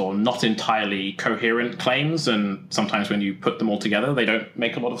focused or not entirely coherent claims, and sometimes when you put them all together, they don't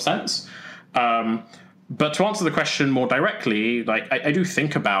make a lot of sense. But to answer the question more directly, like, I do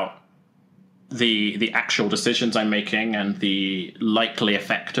think about the actual decisions I'm making and the likely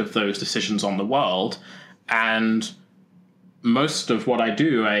effect of those decisions on the world. And most of what I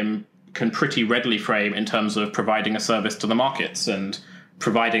do, I can pretty readily frame in terms of providing a service to the markets and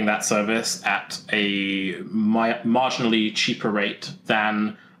providing that service at a marginally cheaper rate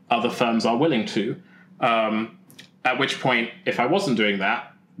than other firms are willing to. At which point, if I wasn't doing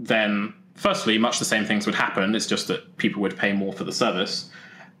that, then firstly, much the same things would happen. It's just that people would pay more for the service.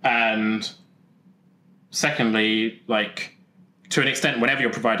 And secondly, like, to an extent, whenever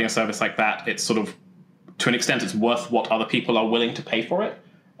you're providing a service like that, it's sort of, to an extent, it's worth what other people are willing to pay for it,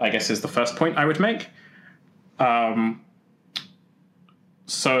 I guess, is the first point I would make.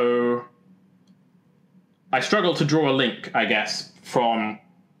 So I struggle to draw a link, I guess, from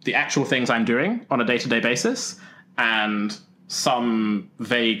the actual things I'm doing on a day-to-day basis and some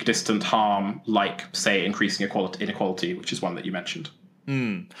vague, distant harm, like, say, increasing inequality, which is one that you mentioned.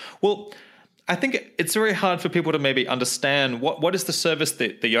 Well, I think it's very hard for people to maybe understand what is the service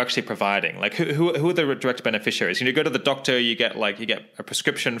that you're actually providing. Like, who are the direct beneficiaries? You go to the doctor, you get a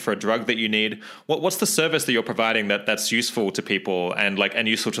prescription for a drug that you need. What's the service that you're providing that's useful to people and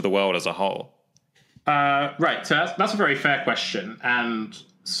useful to the world as a whole? Right. So that's a very fair question, and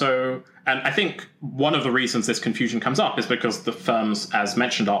I think one of the reasons this confusion comes up is because the firms, as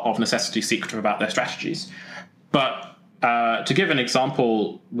mentioned, are of necessity secretive about their strategies. But to give an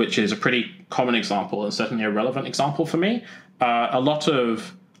example, which is a pretty common example and certainly a relevant example for me, a lot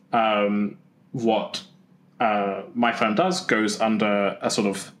of what my firm does goes under a sort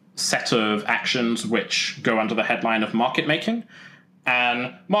of set of actions which go under the headline of market making.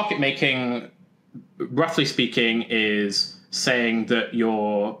 And market making, roughly speaking, is saying that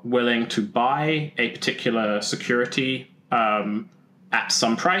you're willing to buy a particular security at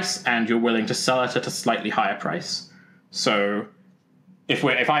some price and you're willing to sell it at a slightly higher price. So if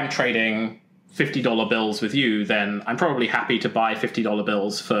I'm trading $50 bills with you, then I'm probably happy to buy $50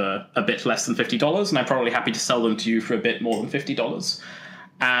 bills for a bit less than $50, and I'm probably happy to sell them to you for a bit more than $50.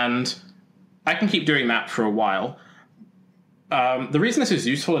 And I can keep doing that for a while. The reason this is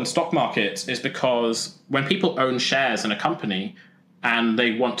useful in stock markets is because when people own shares in a company and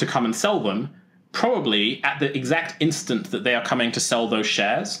they want to come and sell them, probably at the exact instant that they are coming to sell those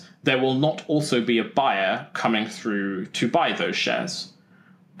shares, there will not also be a buyer coming through to buy those shares.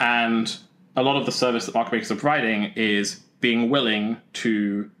 And a lot of the service that market makers are providing is being willing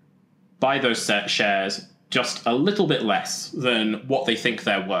to buy those shares just a little bit less than what they think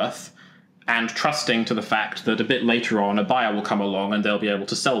they're worth, and trusting to the fact that a bit later on a buyer will come along and they'll be able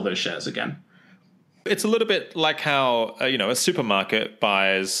to sell those shares again. It's a little bit like how a supermarket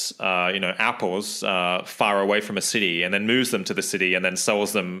buys apples far away from a city and then moves them to the city and then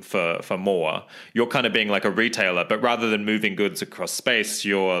sells them for more. You're kind of being like a retailer, but rather than moving goods across space,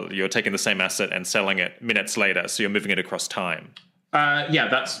 you're taking the same asset and selling it minutes later. So you're moving it across time. Yeah,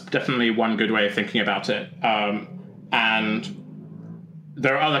 that's definitely one good way of thinking about it. And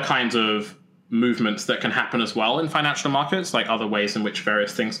there are other kinds of movements that can happen as well in financial markets, like other ways in which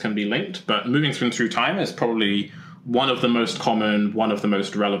various things can be linked. But moving through time is probably one of the most common, one of the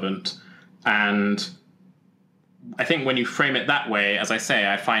most relevant. And I think when you frame it that way, as I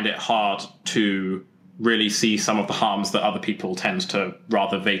say, I find it hard to really see some of the harms that other people tend to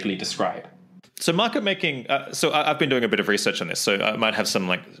rather vaguely describe. So market making, so I've been doing a bit of research on this, so I might have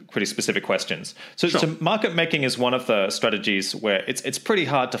some pretty specific questions. So, sure. So market making is one of the strategies where it's pretty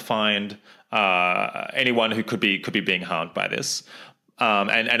hard to find anyone who could be being harmed by this.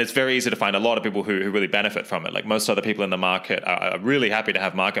 And it's very easy to find a lot of people who really benefit from it. Like most other people in the market are really happy to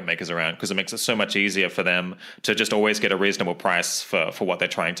have market makers around because it makes it so much easier for them to just always get a reasonable price for what they're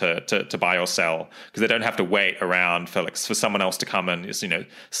trying to buy or sell, because they don't have to wait around for someone else to come and just,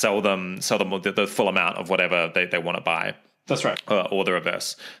 sell them the full amount of whatever they want to buy. That's right. Or the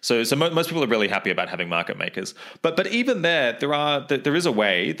reverse. So most people are really happy about having market makers. But even there is a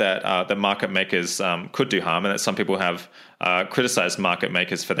way that the market makers could do harm, and that some people have criticized market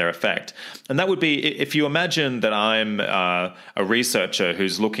makers for their effect. And that would be if you imagine that I'm a researcher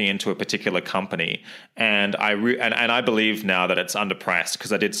who's looking into a particular company, and I believe now that it's underpriced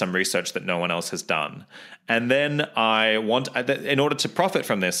because I did some research that no one else has done. And then in order to profit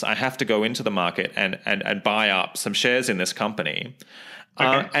from this, I have to go into the market and buy up some shares in this company.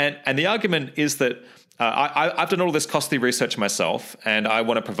 Okay. And the argument is that I've done all this costly research myself, and I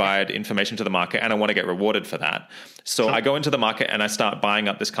want to provide information to the market, and I want to get rewarded for that. So sure. I go into the market and I start buying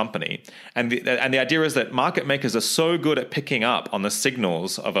up this company. And the idea is that market makers are so good at picking up on the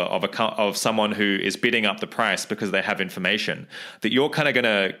signals of someone who is bidding up the price because they have information that you're kind of going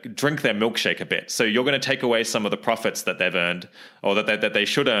to drink their milkshake a bit. So you're going to take away some of the profits that they've earned, or that they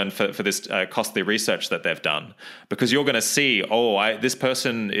should earn for this costly research that they've done, because you're going to see, this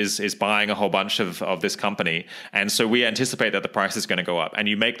person is buying a whole bunch of this company, and so we anticipate that the price is going to go up, and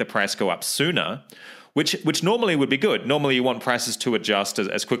you make the price go up sooner, which normally would be good. Normally you want prices to adjust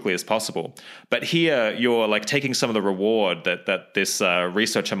as quickly as possible. But here you're taking some of the reward that this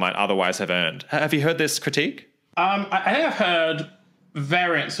researcher might otherwise have earned. Have you heard this critique? I think I've heard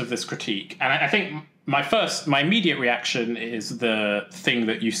variants of this critique. And I think my immediate reaction is the thing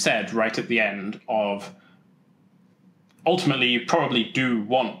that you said right at the end of, ultimately you probably do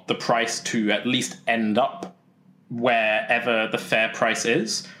want the price to at least end up wherever the fair price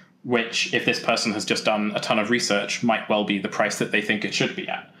is. which, if this person has just done a ton of research, might well be the price that they think it should be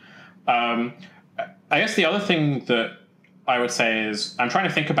at. I guess the other thing that I would say is I'm trying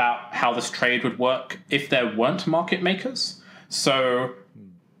to think about how this trade would work if there weren't market makers. So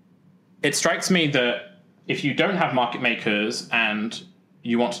it strikes me that if you don't have market makers and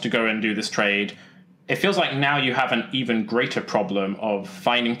you want to go and do this trade, it feels like now you have an even greater problem of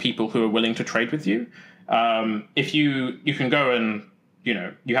finding people who are willing to trade with you. If you can go and,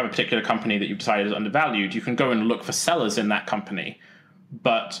 you have a particular company that you've decided is undervalued, you can go and look for sellers in that company.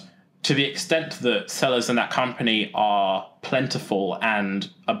 But to the extent that sellers in that company are plentiful and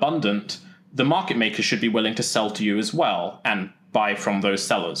abundant, the market makers should be willing to sell to you as well and buy from those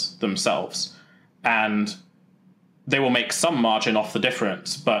sellers themselves. And they will make some margin off the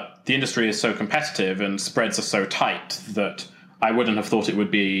difference, but the industry is so competitive and spreads are so tight that I wouldn't have thought it would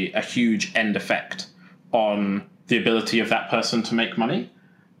be a huge end effect on the ability of that person to make money.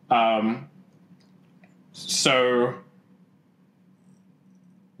 So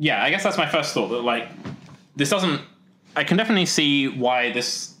yeah, I guess that's my first thought, that I can definitely see why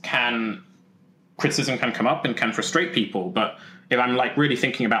criticism can come up and can frustrate people, but if I'm really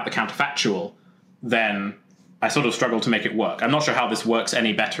thinking about the counterfactual, then I sort of struggle to make it work. I'm not sure how this works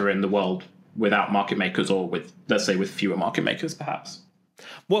any better in the world without market makers, or with, let's say, with fewer market makers, perhaps.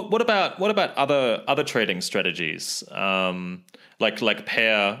 What about other trading strategies, like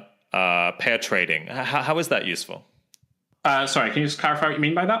pair trading? How is that useful? Sorry, can you just clarify what you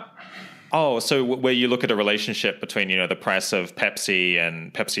mean by that? Oh, so where you look at a relationship between the price of Pepsi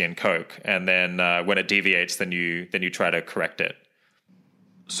and Coke, and then when it deviates, then you try to correct it.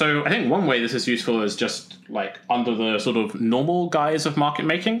 So I think one way this is useful is just under the sort of normal guise of market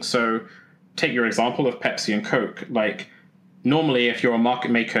making. So take your example of Pepsi and Coke. Normally, if you're a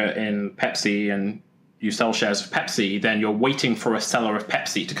market maker in Pepsi and you sell shares of Pepsi, then you're waiting for a seller of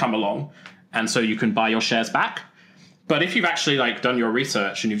Pepsi to come along, and so you can buy your shares back. But if you've actually done your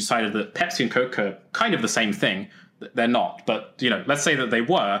research and you've decided that Pepsi and Coke are kind of the same thing, they're not. But let's say that they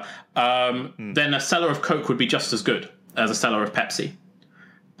were, then a seller of Coke would be just as good as a seller of Pepsi.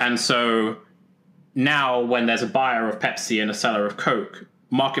 And so now when there's a buyer of Pepsi and a seller of Coke,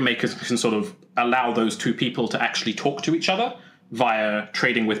 market makers can sort of allow those two people to actually talk to each other via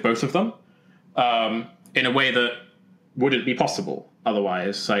trading with both of them in a way that wouldn't be possible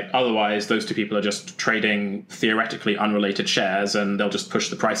otherwise. Otherwise, those two people are just trading theoretically unrelated shares, and they'll just push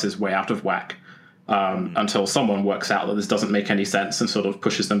the prices way out of whack until someone works out that this doesn't make any sense and sort of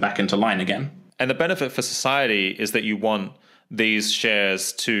pushes them back into line again. And the benefit for society is that you want these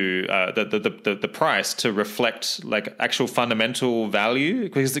shares to the price to reflect actual fundamental value,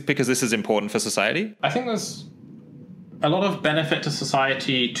 because this is important for society. I think there's a lot of benefit to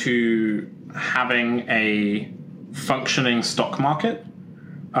society to having a functioning stock market.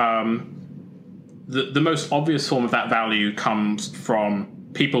 The most obvious form of that value comes from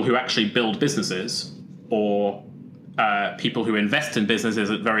people who actually build businesses, or people who invest in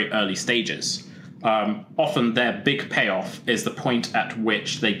businesses at very early stages. Often their big payoff is the point at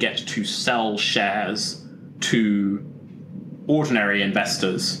which they get to sell shares to ordinary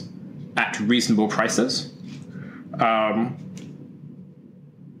investors at reasonable prices.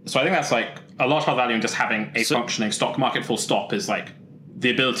 So I think that's a lot of value in just having a functioning stock market full stop, is the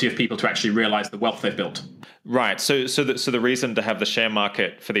ability of people to actually realize the wealth they've built. Right. So the reason to have the share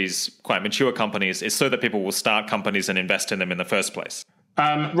market for these quite mature companies is so that people will start companies and invest in them in the first place.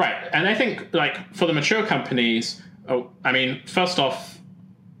 Right. And I think for the mature companies, first off,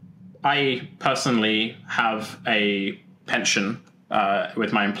 I personally have a pension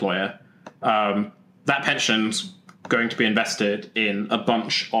with my employer. That pension's going to be invested in a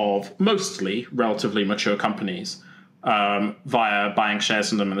bunch of mostly relatively mature companies via buying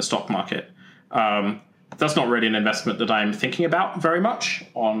shares in them in the stock market. That's not really an investment that I'm thinking about very much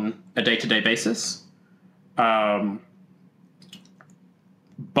on a day-to-day basis.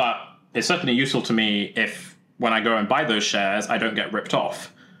 But it's certainly useful to me if, when I go and buy those shares, I don't get ripped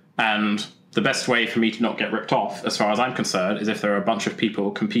off. And the best way for me to not get ripped off, as far as I'm concerned, is if there are a bunch of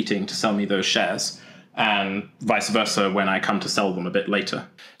people competing to sell me those shares, and vice versa when I come to sell them a bit later.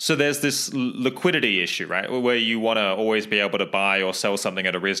 So there's this liquidity issue, right, where you want to always be able to buy or sell something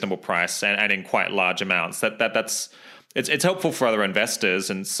at a reasonable price and in quite large amounts. It's helpful for other investors,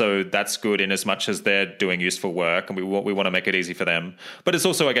 and so that's good in as much as they're doing useful work, and we want to make it easy for them. But it's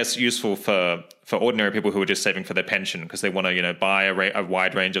also, I guess, useful for ordinary people who are just saving for their pension, because they want to buy a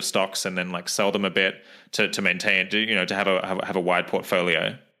wide range of stocks and then sell them a bit to maintain, to have a wide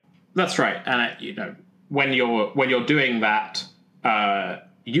portfolio. That's right, and when you're doing that,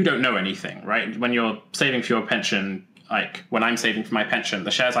 you don't know anything, right? When you're saving for your pension, like when I'm saving for my pension,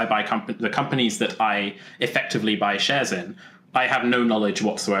 the shares I buy, the companies that I effectively buy shares in, I have no knowledge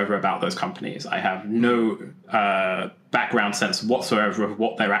whatsoever about those companies. I have no background sense whatsoever of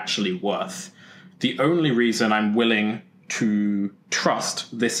what they're actually worth. The only reason I'm willing to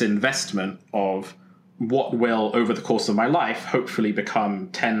trust this investment of what will, over the course of my life, hopefully become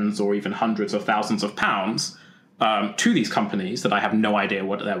tens or even hundreds of thousands of pounds to these companies that I have no idea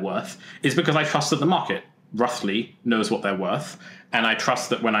what they're worth, is because I trust that the market roughly knows what they're worth. And I trust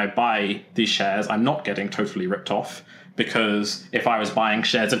that when I buy these shares, I'm not getting totally ripped off. Because if I was buying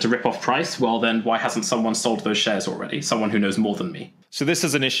shares at a rip-off price, well, then why hasn't someone sold those shares already? Someone who knows more than me. So this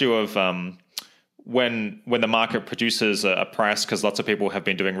is an issue of when the market produces a price, because lots of people have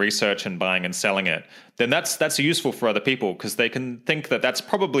been doing research and buying and selling it, then that's useful for other people because they can think that that's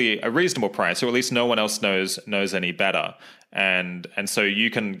probably a reasonable price, or at least no one else knows any better. And so you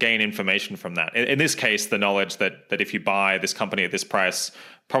can gain information from that. In this case, the knowledge that if you buy this company at this price,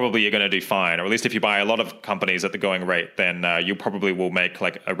 probably you're going to do fine. Or at least if you buy a lot of companies at the going rate, then you probably will make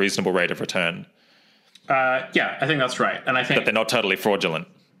like a reasonable rate of return. Yeah, I think that's right. And I think that they're not totally fraudulent.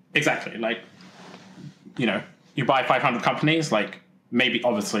 Exactly. Like, you buy 500 companies, like maybe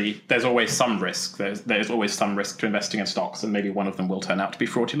obviously there's always some risk. There's always some risk to investing in stocks, and maybe one of them will turn out to be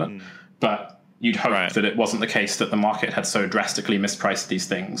fraudulent. But you'd hope that it wasn't the case that the market had so drastically mispriced these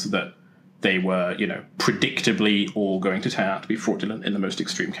things that they were, predictably all going to turn out to be fraudulent in the most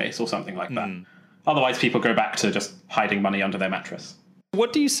extreme case or something like that. Otherwise, people go back to just hiding money under their mattress.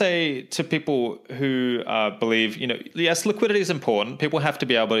 What do you say to people who believe, yes, liquidity is important. People have to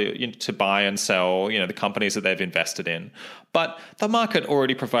be able to buy and sell, the companies that they've invested in. But the market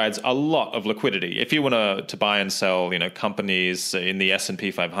already provides a lot of liquidity. If you want to buy and sell, companies in the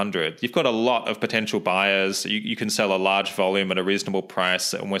S&P 500, you've got a lot of potential buyers. You can sell a large volume at a reasonable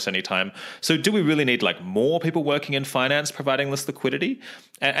price almost any time. So do we really need like more people working in finance providing this liquidity?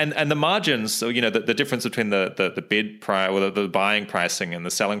 And the margins, so, the difference between the bid price or the buying pricing and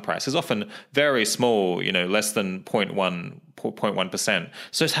the selling price is often very small, less than 0.1%.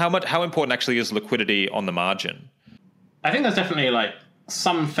 So how important actually is liquidity on the margin? I think there's definitely like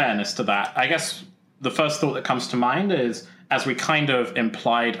some fairness to that. I guess the first thought that comes to mind is, as we kind of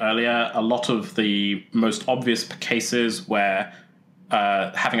implied earlier, a lot of the most obvious cases where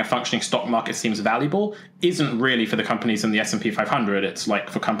having a functioning stock market seems valuable isn't really for the companies in the S&P 500. It's like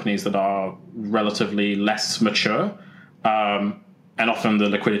for companies that are relatively less mature. And often the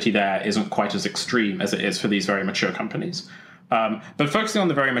liquidity there isn't quite as extreme as it is for these very mature companies. But focusing on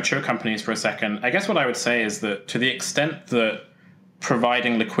the very mature companies for a second, I guess what I would say is that to the extent that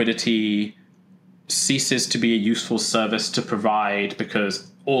providing liquidity ceases to be a useful service to provide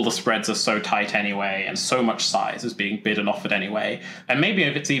because all the spreads are so tight anyway and so much size is being bid and offered anyway, and maybe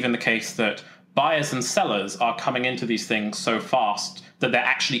if it's even the case that buyers and sellers are coming into these things so fast that they're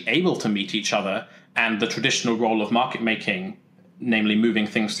actually able to meet each other, and the traditional role of market making, namely moving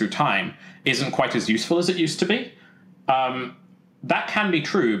things through time, isn't quite as useful as it used to be. That can be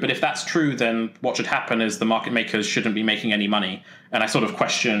true, but if that's true, then what should happen is the market makers shouldn't be making any money. And I sort of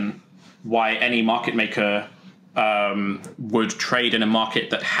question why any market maker would trade in a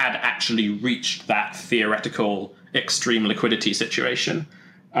market that had actually reached that theoretical extreme liquidity situation.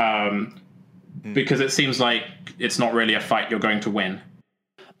 Because it seems like it's not really a fight you're going to win.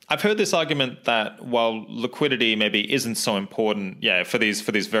 I've heard this argument that while liquidity maybe isn't so important, for these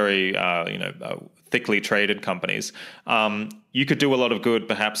very thickly traded companies, you could do a lot of good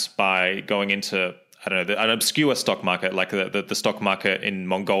perhaps by going into, I don't know, an obscure stock market like the stock market in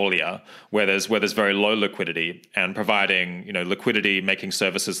Mongolia, where there's very low liquidity, and providing liquidity making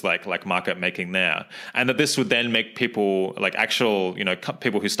services like market making there, and that this would then make people like actual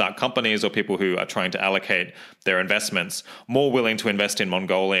people who start companies or people who are trying to allocate their investments more willing to invest in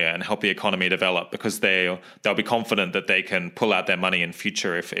Mongolia and help the economy develop, because they'll be confident that they can pull out their money in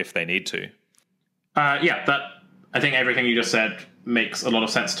future if they need to. I think everything you just said makes a lot of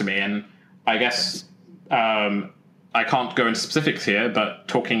sense to me, and I guess I can't go into specifics here, but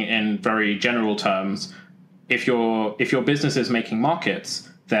talking in very general terms, if your business is making markets,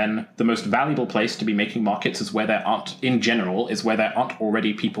 then the most valuable place to be making markets is where there aren't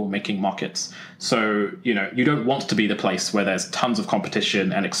already people making markets. So, you don't want to be the place where there's tons of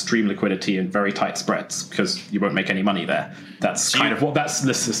competition and extreme liquidity and very tight spreads, because you won't make any money there. That's kind of what that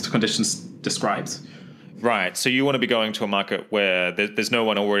list of conditions describes. Right. So you want to be going to a market where there's no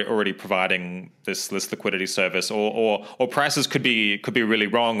one already providing this liquidity service, or prices could be really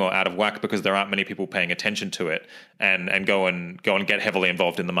wrong or out of whack because there aren't many people paying attention to it, and go and get heavily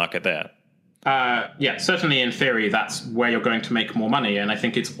involved in the market there. Certainly in theory, that's where you're going to make more money. And I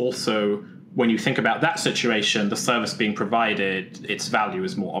think it's also when you think about that situation, the service being provided, its value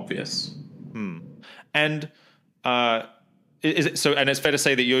is more obvious. And is it so? And it's fair to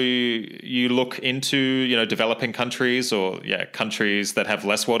say that you look into developing countries or countries that have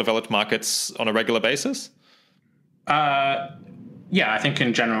less well developed markets on a regular basis. Yeah, I think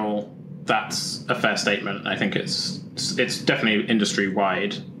in general that's a fair statement. I think it's definitely industry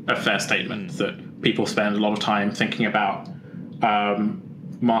wide a fair statement that people spend a lot of time thinking about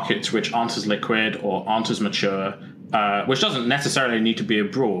markets which aren't as liquid or aren't as mature, which doesn't necessarily need to be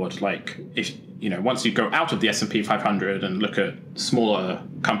abroad. Like if once you go out of the S&P 500 and look at smaller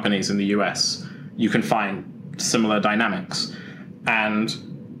companies in the US, you can find similar dynamics. And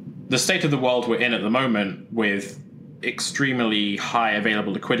the state of the world we're in at the moment, with extremely high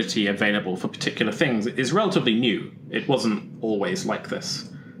available liquidity available for particular things, is relatively new. It wasn't always like this.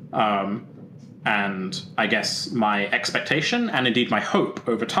 And I guess my expectation, and indeed my hope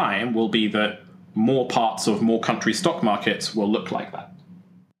over time, will be that more parts of more country stock markets will look like that.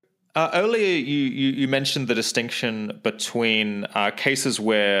 Earlier, you mentioned the distinction between cases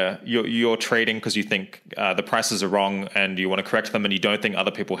where you're trading because you think the prices are wrong and you want to correct them and you don't think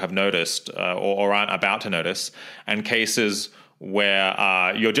other people have noticed or aren't about to notice, and cases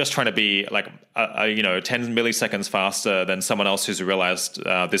where you're just trying to be like 10 milliseconds faster than someone else who's realized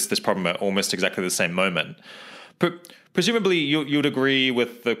this problem at almost exactly the same moment. Presumably, you'd agree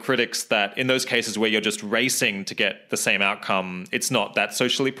with the critics that in those cases where you're just racing to get the same outcome, it's not that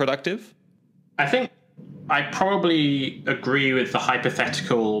socially productive? I think I probably agree with the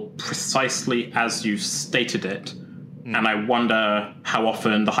hypothetical precisely as you stated it. And I wonder how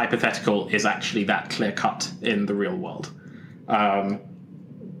often the hypothetical is actually that clear-cut in the real world.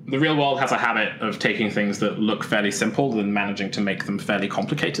 The real world has a habit of taking things that look fairly simple and managing to make them fairly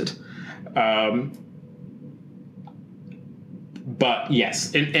complicated. But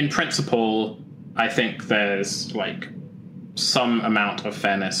yes, in principle, I think there's like some amount of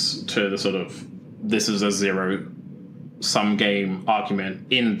fairness to the sort of this is a zero-sum game argument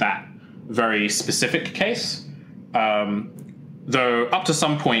in that very specific case. Though up to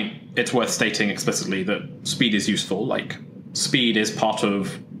some point, it's worth stating explicitly that speed is useful. Like, speed is part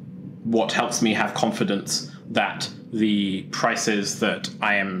of what helps me have confidence that the prices that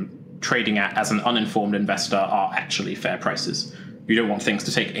I am trading at as an uninformed investor are actually fair prices. You don't want things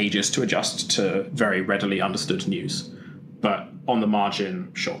to take ages to adjust to very readily understood news. But on the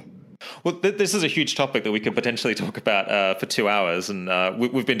margin, sure. Well, this is a huge topic that we could potentially talk about for 2 hours, and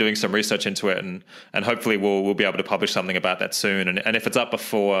we've been doing some research into it, and hopefully we'll be able to publish something about that soon. And if it's up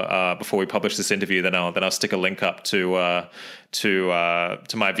before we publish this interview, then I'll stick a link up to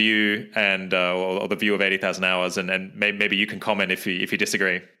my view and or the view of 80,000 hours, and maybe you can comment if you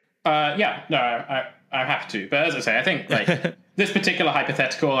disagree. I'm happy to. But as I say, I think like this particular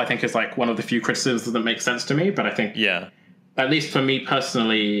hypothetical, I think is like one of the few criticisms that makes sense to me. But I think at least for me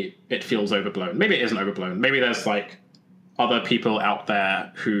personally, it feels overblown. Maybe it isn't overblown. Maybe there's like other people out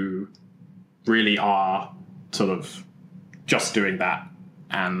there who really are sort of just doing that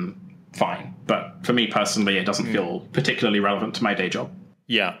and fine. But for me personally, it doesn't feel particularly relevant to my day job.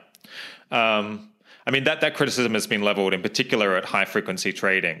 Yeah. I mean, that criticism has been leveled in particular at high frequency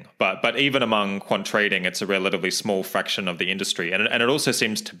trading, but even among quant trading, it's a relatively small fraction of the industry. And it also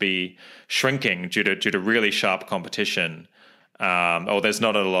seems to be shrinking due to really sharp competition. Or there's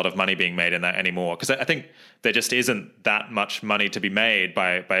not a lot of money being made in that anymore. Because I think there just isn't that much money to be made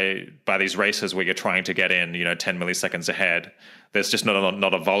by these races where you're trying to get in, 10 milliseconds ahead. There's just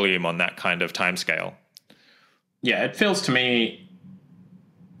not a volume on that kind of timescale. Yeah, it feels to me,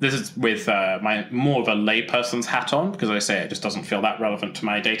 this is with my more of a layperson's hat on, because I say it just doesn't feel that relevant to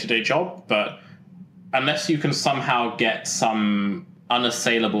my day-to-day job. But unless you can somehow get some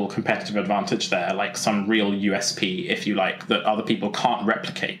unassailable competitive advantage there, like some real USP, if you like, that other people can't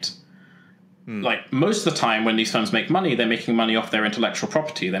replicate. Like most of the time when these firms make money, they're making money off their intellectual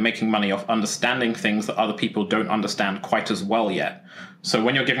property. They're making money off understanding things that other people don't understand quite as well yet. So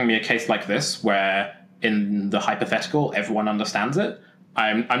when you're giving me a case like this, where in the hypothetical, everyone understands it,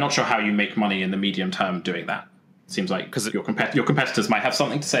 I'm not sure how you make money in the medium term doing that. Seems like because your competitors might have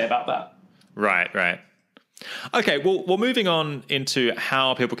something to say about that. Right. Okay, well, moving on into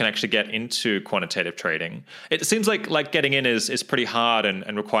how people can actually get into quantitative trading. It seems like getting in is pretty hard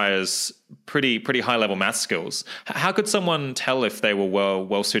and requires pretty high level math skills. How could someone tell if they were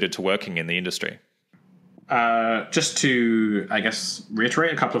well suited to working in the industry? Just to, I guess,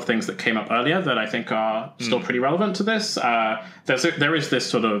 reiterate a couple of things that came up earlier that I think are still pretty relevant to this. There is this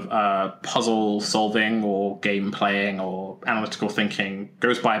sort of puzzle solving or game playing or analytical thinking,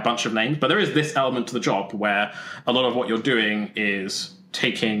 goes by a bunch of names, but there is this element to the job where a lot of what you're doing is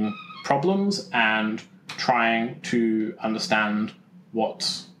taking problems and trying to understand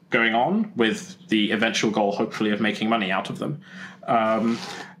what's going on with the eventual goal, hopefully, of making money out of them.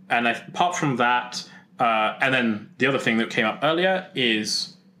 Apart from that, and then the other thing that came up earlier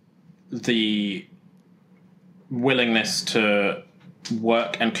is the willingness to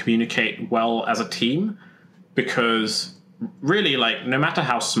work and communicate well as a team, because really, like, no matter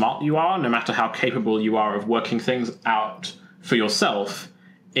how smart you are, no matter how capable you are of working things out for yourself,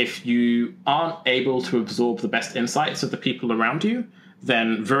 if you aren't able to absorb the best insights of the people around you,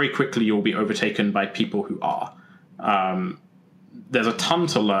 then very quickly you'll be overtaken by people who are. There's a ton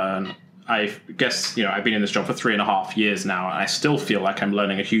to learn. I guess, I've been in this job for 3.5 years now, and I still feel like I'm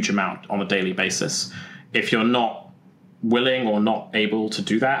learning a huge amount on a daily basis. If you're not willing or not able to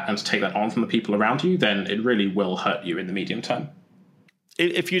do that and to take that on from the people around you, then it really will hurt you in the medium term.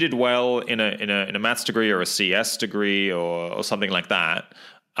 If you did well in a maths degree or a CS degree or something like that,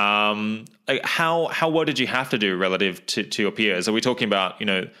 how well did you have to do relative to your peers? Are we talking about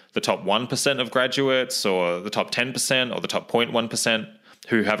the top 1% of graduates, or the top 10%, or the top 0.1%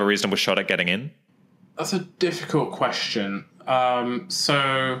 who have a reasonable shot at getting in? That's a difficult question.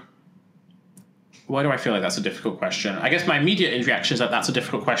 So why do I feel like that's a difficult question? I guess my immediate reaction is that that's a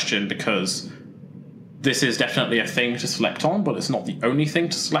difficult question because this is definitely a thing to select on, but it's not the only thing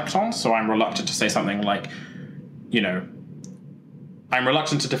to select on. So I'm reluctant to say something like, I'm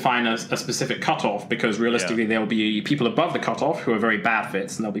reluctant to define a specific cutoff, because realistically there will be people above the cutoff who are very bad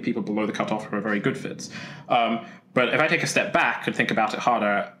fits, and there'll be people below the cutoff who are very good fits. But if I take a step back and think about it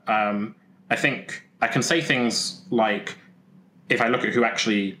harder, I think I can say things like, if I look at who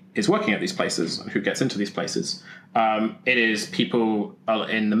actually is working at these places and who gets into these places, it is people,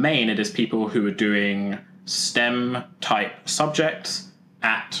 in the main, it is people who are doing STEM-type subjects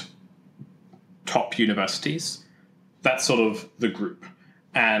at top universities. That's sort of the group.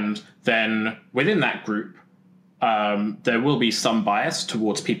 And then within that group, there will be some bias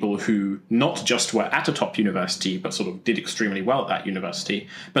towards people who not just were at a top university, but sort of did extremely well at that university.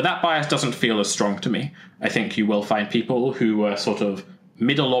 But that bias doesn't feel as strong to me. I think you will find people who were sort of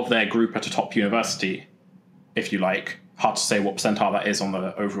middle of their group at a top university, if you like. Hard to say what percentile that is on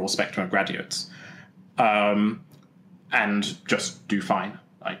the overall spectrum of graduates. And just do fine.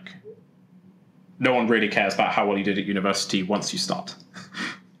 Like, no one really cares about how well you did at university once you start.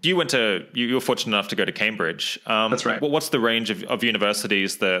 You were fortunate enough to go to Cambridge. That's right. What's the range of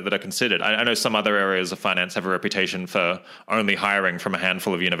universities that are considered? I know some other areas of finance have a reputation for only hiring from a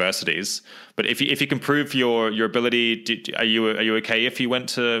handful of universities. But if you can prove your ability, are you okay if you went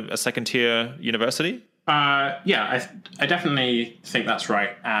to a second tier university? Yeah, I definitely think that's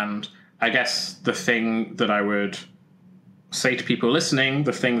right. And I guess the thing that I would say to people listening,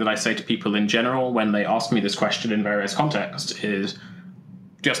 the thing that I say to people in general when they ask me this question in various contexts, is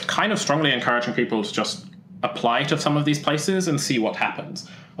just kind of strongly encouraging people to just apply to some of these places and see what happens.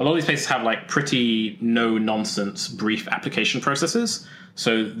 A lot of these places have like pretty no-nonsense brief application processes.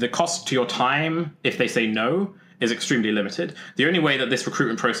 So the cost to your time, if they say no, is extremely limited. The only way that this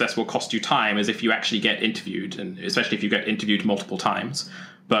recruitment process will cost you time is if you actually get interviewed, and especially if you get interviewed multiple times.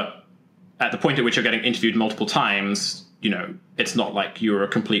 But at the point at which you're getting interviewed multiple times, it's not like you're a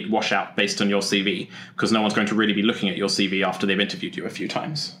complete washout based on your CV, because no one's going to really be looking at your CV after they've interviewed you a few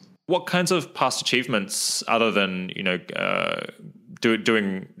times. What kinds of past achievements, other than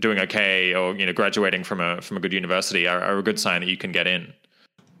doing okay or graduating from a good university, are a good sign that you can get in?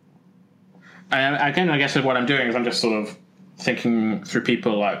 Again, I guess what I'm doing is I'm just sort of thinking through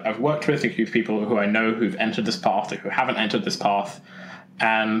people I've worked with, thinking through people who I know who've entered this path, or who haven't entered this path,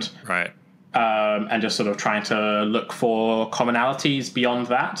 and right. And just sort of trying to look for commonalities beyond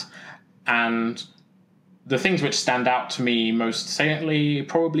that. And the things which stand out to me most saliently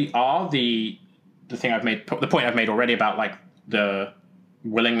probably are the point I've made already about like the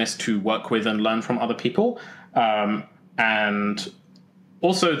willingness to work with and learn from other people, and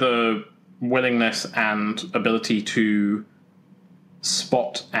also the willingness and ability to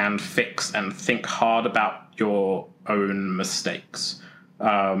spot and fix and think hard about your own mistakes.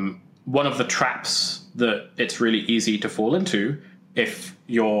 One of the traps that it's really easy to fall into if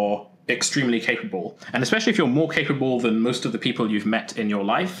you're extremely capable, and especially if you're more capable than most of the people you've met in your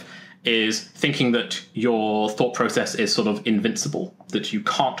life, is thinking that your thought process is sort of invincible, that you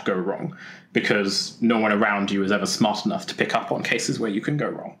can't go wrong because no one around you is ever smart enough to pick up on cases where you can go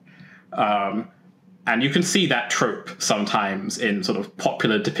wrong. And you can see that trope sometimes in sort of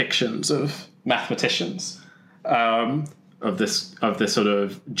popular depictions of mathematicians. Of this sort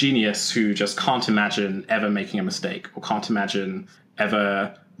of genius who just can't imagine ever making a mistake, or can't imagine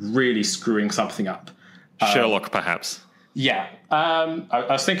ever really screwing something up. Sherlock, perhaps. Yeah. I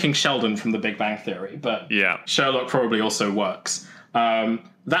was thinking Sheldon from The Big Bang Theory, but Yeah. Sherlock probably also works.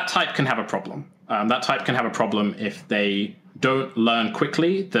 That type can have a problem. That type can have a problem if they don't learn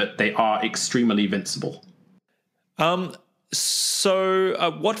quickly that they are extremely invincible.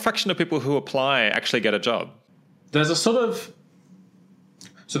 So what fraction of people who apply actually get a job? There's a sort of...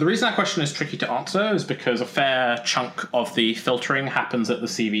 So the reason that question is tricky to answer is because a fair chunk of the filtering happens at the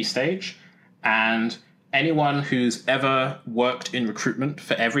CV stage, and anyone who's ever worked in recruitment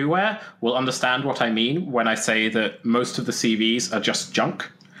for everywhere will understand what I mean when I say that most of the CVs are just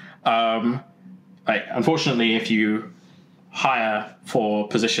junk. Unfortunately, if you hire for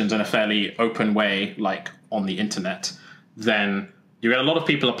positions in a fairly open way, like on the internet, then you get a lot of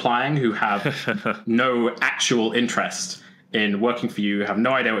people applying who have no actual interest in working for you, have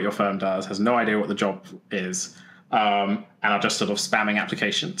no idea what your firm does, has no idea what the job is, and are just sort of spamming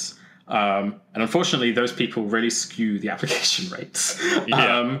applications. And unfortunately, those people really skew the application rates.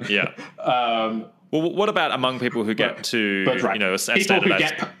 Well, what about among people who get a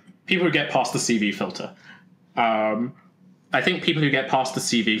standardized... People who get past the CV filter. I think people who get past the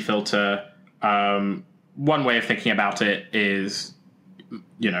CV filter, one way of thinking about it is,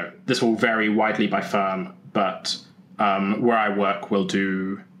 this will vary widely by firm, but where I work, we'll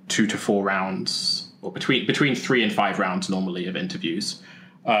do 2 to 4 rounds, or between 3 and 5 rounds normally of interviews.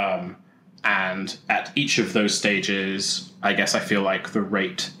 And at each of those stages, I guess I feel like the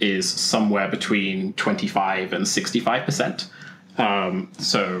rate is somewhere between 25 and 65%.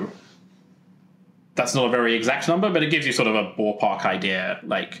 So that's not a very exact number, but it gives you sort of a ballpark idea.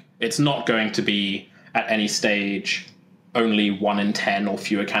 Like, it's not going to be at any stage only 1 in 10 or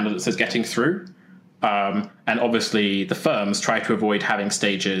fewer candidates is getting through. And obviously the firms try to avoid having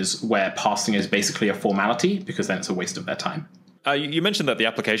stages where passing is basically a formality, because then it's a waste of their time. You mentioned that the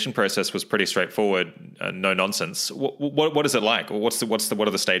application process was pretty straightforward, no nonsense. What is it like? What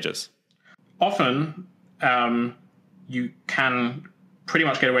are the stages? Often, you can pretty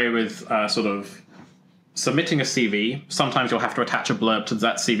much get away with sort of submitting a CV. Sometimes you'll have to attach a blurb to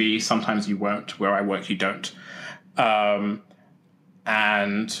that CV. Sometimes you won't. Where I work, you don't.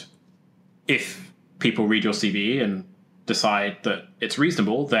 And if people read your CV and decide that it's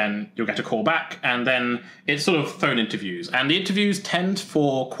reasonable, then you'll get a call back, and then it's sort of phone interviews. And the interviews tend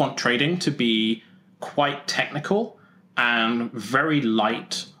for quant trading to be quite technical and very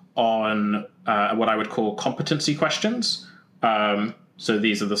light on what I would call competency questions. So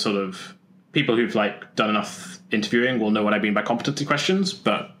these are the sort of people who've done enough interviewing will know what I mean by competency questions,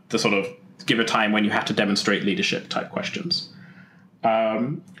 but the sort of give a time when you have to demonstrate leadership type questions.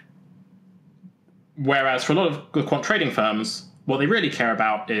 Whereas for a lot of the quant trading firms, what they really care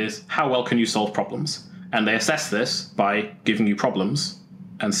about is how well can you solve problems. And they assess this by giving you problems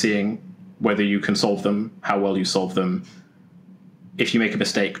and seeing whether you can solve them, how well you solve them. If you make a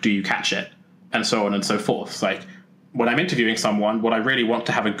mistake, do you catch it? And so on and so forth. Like, when I'm interviewing someone, what I really want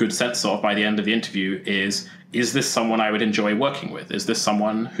to have a good sense of by the end of the interview is this someone I would enjoy working with? Is this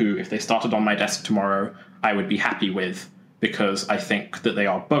someone who, if they started on my desk tomorrow, I would be happy with? Because I think that they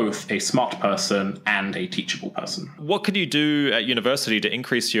are both a smart person and a teachable person. What could you do at university to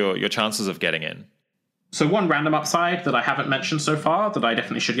increase your chances of getting in? So one random upside that I haven't mentioned so far that I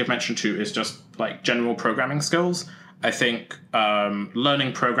definitely should give mention to is just general programming skills. I think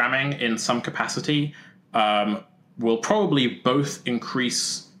learning programming in some capacity will probably both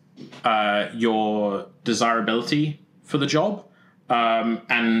increase your desirability for the job,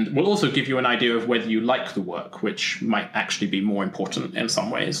 and will also give you an idea of whether you like the work, which might actually be more important in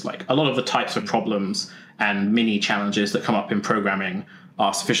some ways. Like, a lot of the types of problems and mini challenges that come up in programming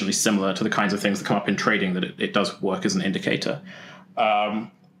are sufficiently similar to the kinds of things that come up in trading that it does work as an indicator.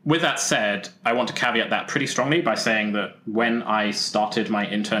 With that said, I want to caveat that pretty strongly by saying that when I started my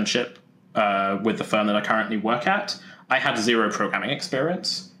internship with the firm that I currently work at, I had 0 programming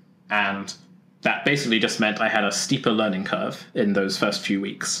experience, and that basically just meant I had a steeper learning curve in those first few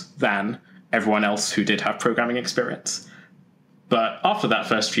weeks than everyone else who did have programming experience. But after that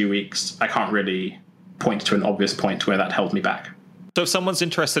first few weeks, I can't really point to an obvious point where that held me back. So if someone's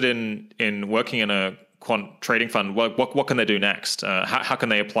interested in working in a quant trading fund, what can they do next? How can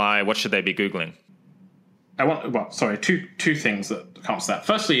they apply? What should they be Googling? Two things that comes to that.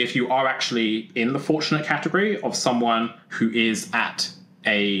 Firstly, if you are actually in the fortunate category of someone who is at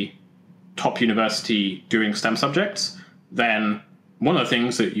a top university doing STEM subjects, then one of the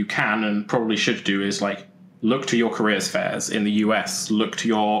things that you can and probably should do is look to your careers fairs in the US, look to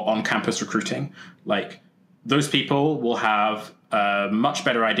your on-campus recruiting. Those people will have a much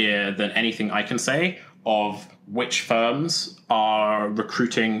better idea than anything I can say of which firms are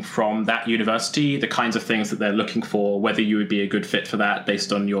recruiting from that university, the kinds of things that they're looking for, whether you would be a good fit for that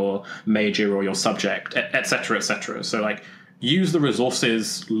based on your major or your subject, et cetera, et cetera. So like use the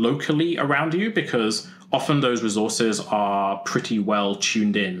resources locally around you, because often those resources are pretty well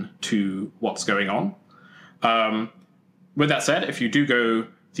tuned in to what's going on. With that said, if you do go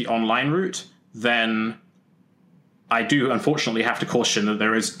the online route, then I do unfortunately have to caution that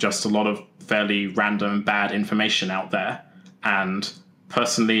there is just a lot of fairly random bad information out there. And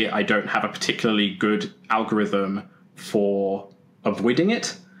personally, I don't have a particularly good algorithm for avoiding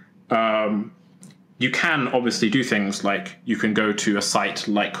it. You can obviously do things like you can go to a site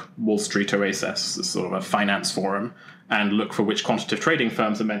like Wall Street Oasis, sort of a finance forum, and look for which quantitative trading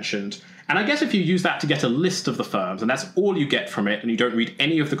firms are mentioned. And I guess if you use that to get a list of the firms, and that's all you get from it, and you don't read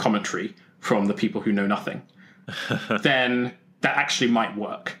any of the commentary from the people who know nothing, then that actually might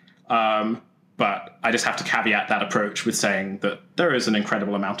work. But I just have to caveat that approach with saying that there is an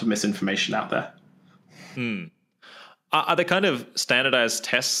incredible amount of misinformation out there. Are there kind of standardized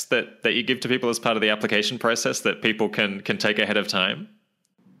tests that you give to people as part of the application process that people can take ahead of time?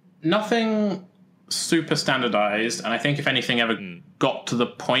 Nothing super standardized. And I think if anything ever got to the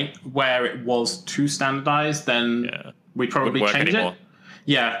point where it was too standardized, then we'd probably change it.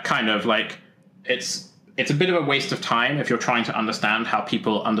 Yeah, kind of like it's a bit of a waste of time if you're trying to understand how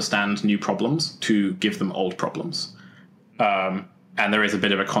people understand new problems to give them old problems. And there is a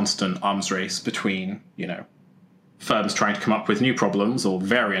bit of a constant arms race between, firms trying to come up with new problems or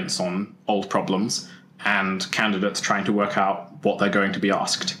variants on old problems and candidates trying to work out what they're going to be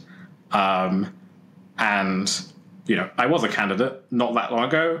asked. And, I was a candidate not that long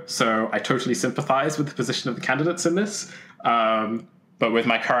ago, so I totally sympathize with the position of the candidates in this. But with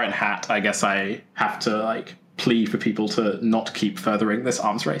my current hat, I guess I have to plead for people to not keep furthering this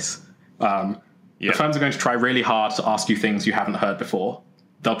arms race. The firms are going to try really hard to ask you things you haven't heard before.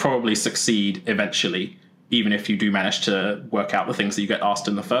 They'll probably succeed eventually. Even if you do manage to work out the things that you get asked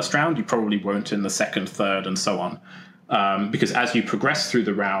in the first round, you probably won't in the second, third, and so on. Because as you progress through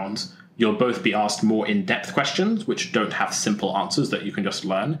the rounds, you'll both be asked more in-depth questions, which don't have simple answers that you can just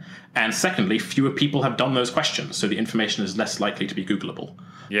learn. And secondly, fewer people have done those questions, so the information is less likely to be Googleable.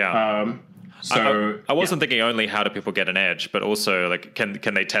 Yeah. I wasn't thinking only how do people get an edge, but also can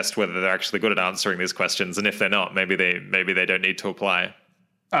they test whether they're actually good at answering these questions, and if they're not, maybe they don't need to apply.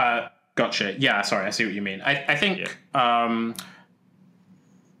 Gotcha. Yeah, sorry, I see what you mean. I think from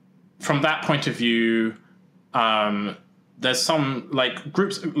that point of view, there's some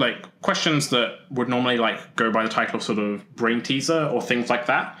groups, questions that would normally go by the title of sort of brain teaser or things like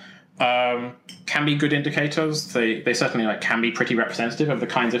that, can be good indicators. They certainly can be pretty representative of the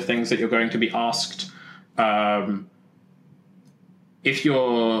kinds of things that you're going to be asked. I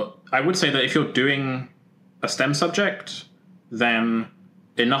would say that if you're doing a STEM subject, then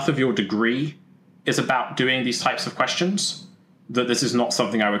enough of your degree is about doing these types of questions that this is not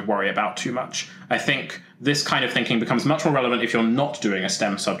something I would worry about too much. I think this kind of thinking becomes much more relevant if you're not doing a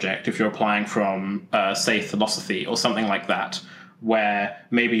STEM subject, if you're applying from, say, philosophy or something like that, where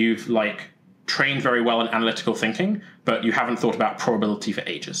maybe you've trained very well in analytical thinking, but you haven't thought about probability for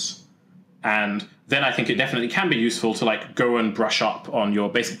ages. And then I think it definitely can be useful to go and brush up on your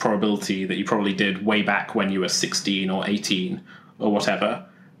basic probability that you probably did way back when you were 16 or 18 or whatever,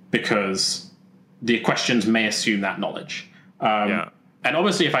 because the questions may assume that knowledge. And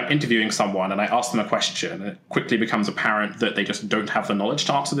obviously, if I'm interviewing someone and I ask them a question and it quickly becomes apparent that they just don't have the knowledge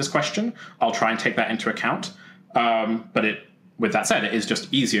to answer this question, I'll try and take that into account. But with that said, it is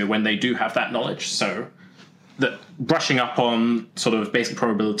just easier when they do have that knowledge. So that brushing up on sort of basic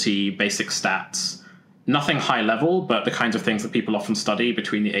probability, basic stats, nothing high level, but the kinds of things that people often study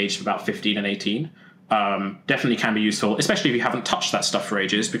between the age of about 15 and 18, definitely can be useful, especially if you haven't touched that stuff for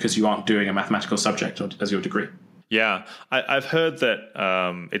ages because you aren't doing a mathematical subject as your degree. Yeah, I've heard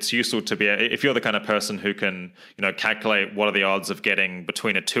that it's useful to be, if you're the kind of person who can, calculate what are the odds of getting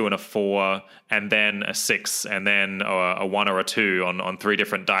between a 2 and a 4, and then a 6, and then a 1 or a 2 on 3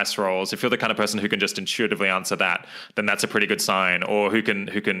 different dice rolls. If you're the kind of person who can just intuitively answer that, then that's a pretty good sign. Or who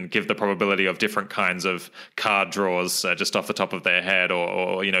can give the probability of different kinds of card draws just off the top of their head,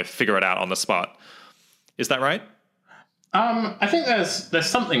 or figure it out on the spot. Is that right? I think there's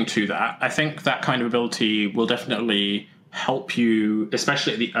something to that. I think that kind of ability will definitely help you,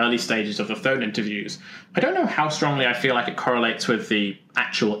 especially at the early stages of the phone interviews. I don't know how strongly I feel like it correlates with the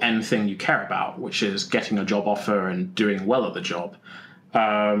actual end thing you care about, which is getting a job offer and doing well at the job.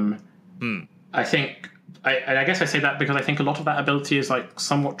 I think I guess I say that because I think a lot of that ability is like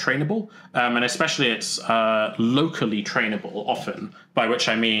somewhat trainable, and especially it's locally trainable often. By which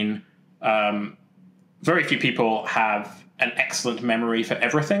I mean, very few people have an excellent memory for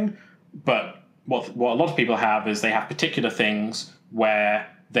everything, but what a lot of people have is they have particular things where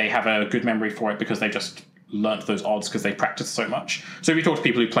they have a good memory for it because they just learnt those odds because they practice so much. So if you talk to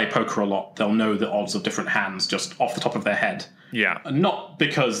people who play poker a lot, they'll know the odds of different hands just off the top of their head. Yeah. Not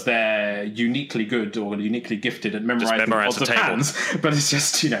because they're uniquely good or uniquely gifted at memorizing the odds of hands, but it's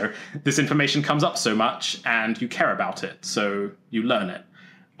just, this information comes up so much and you care about it, so you learn it.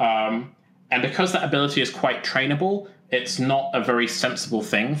 And because that ability is quite trainable, it's not a very sensible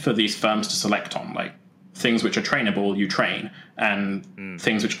thing for these firms to select on. Like, things which are trainable, you train, and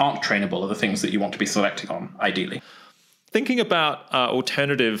things which aren't trainable are the things that you want to be selecting on, ideally. Thinking about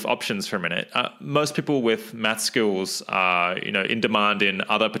alternative options for a minute, most people with math skills are, in demand in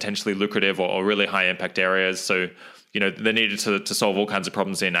other potentially lucrative or really high impact areas. So, they're needed to solve all kinds of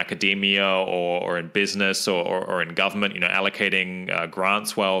problems in academia or in business or in government, allocating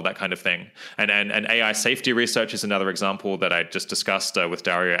grants well, that kind of thing. And AI safety research is another example that I just discussed with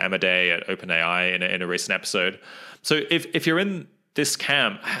Dario Amodei at OpenAI in a recent episode. So if you're in this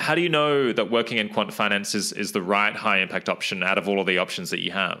camp, how do you know that working in quant finance is the right high impact option out of all of the options that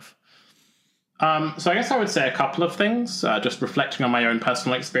you have? So I guess I would say a couple of things, just reflecting on my own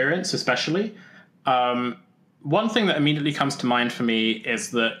personal experience, especially. One thing that immediately comes to mind for me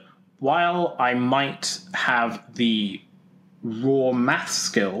is that while I might have the raw math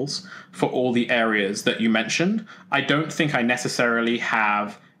skills for all the areas that you mentioned, I don't think I necessarily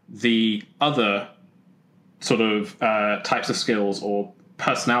have the other sort of types of skills or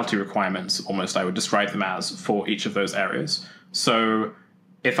personality requirements, almost I would describe them as, for each of those areas. So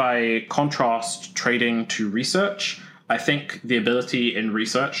if I contrast trading to research, I think the ability in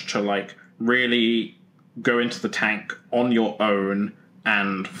research to really go into the tank on your own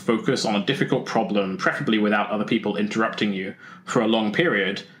and focus on a difficult problem, preferably without other people interrupting you for a long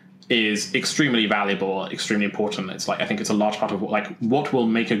period, is extremely valuable, extremely important. It's I think it's a large part of what will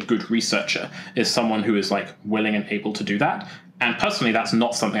make a good researcher is someone who is willing and able to do that. And personally, that's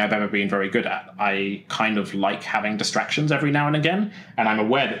not something I've ever been very good at. I kind of like having distractions every now and again, and I'm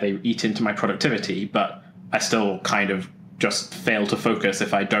aware that they eat into my productivity, but I still kind of just fail to focus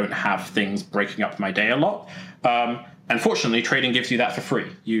if I don't have things breaking up my day a lot. Unfortunately, trading gives you that for free.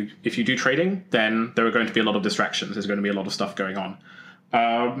 If you do trading, then there are going to be a lot of distractions. There's going to be a lot of stuff going on.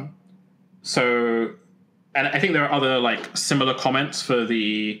 And I think there are other similar comments for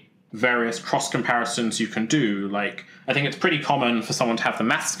the various cross comparisons you can do. I think it's pretty common for someone to have the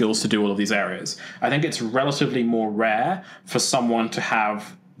math skills to do all of these areas. I think it's relatively more rare for someone to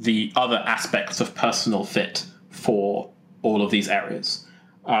have the other aspects of personal fit for all of these areas.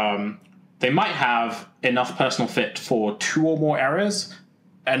 They might have enough personal fit for 2 or more areas,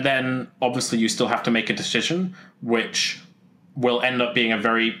 and then obviously you still have to make a decision, which will end up being a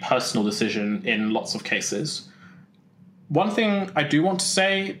very personal decision in lots of cases. One thing I do want to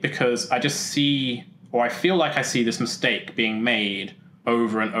say, because I just see, or I feel like I see this mistake being made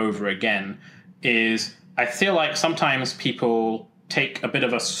over and over again, is I feel like sometimes people take a bit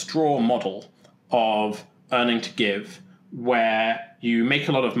of a straw model of earning to give, where you make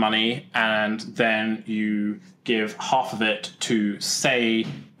a lot of money and then you give half of it to, say,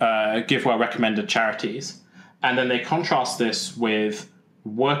 give well-recommended charities. And then they contrast this with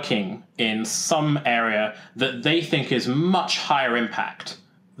working in some area that they think is much higher impact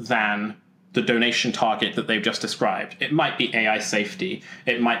than the donation target that they've just described. It might be AI safety,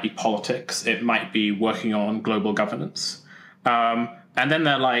 it might be politics, it might be working on global governance. And then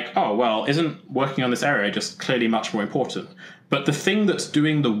they're like, oh, well, isn't working on this area just clearly much more important? But the thing that's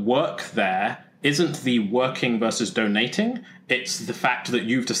doing the work there isn't the working versus donating. It's the fact that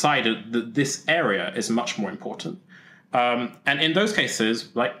you've decided that this area is much more important. And in those cases,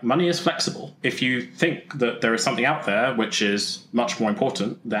 money is flexible. If you think that there is something out there which is much more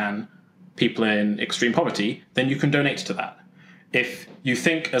important than people in extreme poverty, then you can donate to that. If you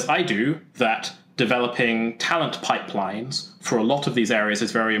think, as I do, that developing talent pipelines for a lot of these areas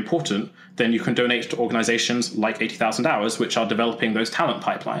is very important, then you can donate to organizations like 80,000 Hours, which are developing those talent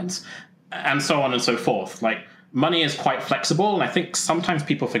pipelines, and so on and so forth. Money is quite flexible, and I think sometimes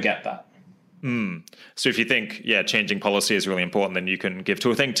people forget that. So if you think, changing policy is really important, then you can give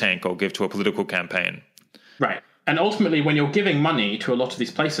to a think tank or give to a political campaign. Right. And ultimately, when you're giving money to a lot of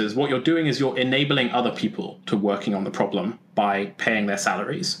these places, what you're doing is you're enabling other people to working on the problem by paying their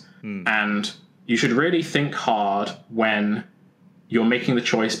salaries. And you should really think hard when you're making the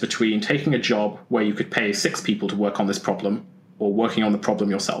choice between taking a job where you could pay 6 people to work on this problem or working on the problem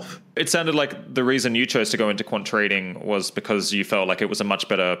yourself. It sounded like the reason you chose to go into quant trading was because you felt like it was a much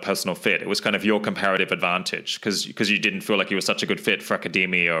better personal fit. It was kind of your comparative advantage because you didn't feel like you were such a good fit for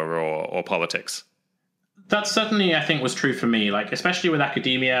academia or politics. That certainly, I think, was true for me, like, especially with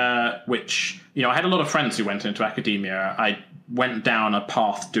academia, which, I had a lot of friends who went into academia. I went down a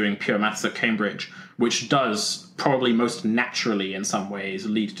path doing pure maths at Cambridge, which does probably most naturally in some ways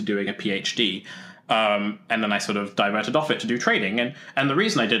lead to doing a PhD. And then I sort of diverted off it to do trading. And the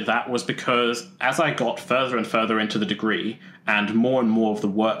reason I did that was because as I got further and further into the degree and more of the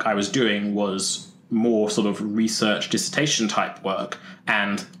work I was doing was more sort of research dissertation type work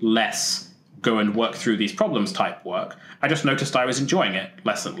and less go and work through these problems type work, I just noticed I was enjoying it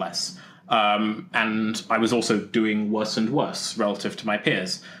less and less. And I was also doing worse and worse relative to my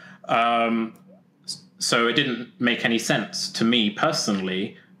peers. So it didn't make any sense to me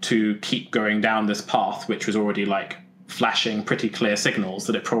personally to keep going down this path, which was already like flashing pretty clear signals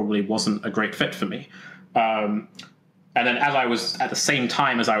that it probably wasn't a great fit for me. And then as I was, at the same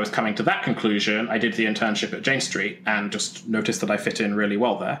time as I was coming to that conclusion, I did the internship at Jane Street and just noticed that I fit in really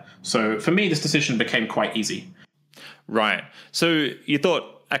well there. So for me, this decision became quite easy. Right. So you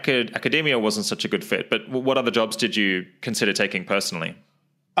thought academia wasn't such a good fit, but what other jobs did you consider taking personally?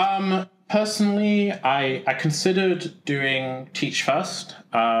 Personally, I considered doing Teach First.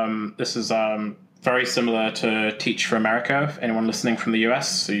 This is very similar to Teach for America, if anyone listening from the US.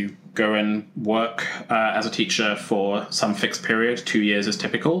 So you go and work as a teacher for some fixed period, 2 years is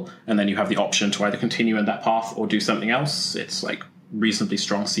typical, and then you have the option to either continue in that path or do something else. It's like reasonably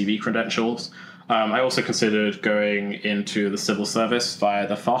strong CV credentials. I also considered going into the civil service via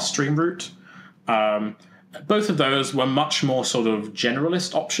the fast stream route. Both of those were much more sort of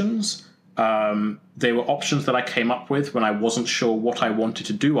generalist options. They were options that I came up with when I wasn't sure what I wanted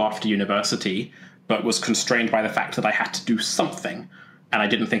to do after university, but was constrained by the fact that I had to do something, and I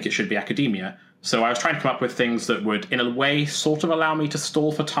didn't think it should be academia. So I was trying to come up with things that would, in a way, sort of allow me to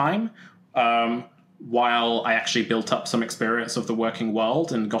stall for time, while I actually built up some experience of the working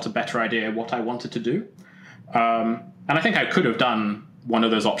world and got a better idea of what I wanted to do. And I think I could have done one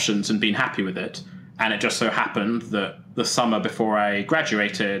of those options and been happy with it. And it just so happened that the summer before I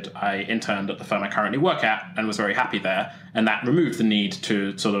graduated, I interned at the firm I currently work at and was very happy there. And that removed the need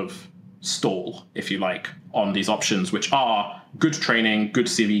to sort of stall, if you like, on these options, which are good training, good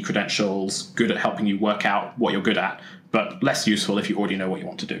CV credentials, good at helping you work out what you're good at, but less useful if you already know what you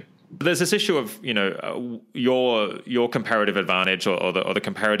want to do. There's this issue of, your comparative advantage or the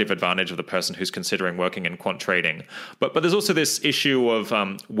comparative advantage of the person who's considering working in quant trading. But there's also this issue of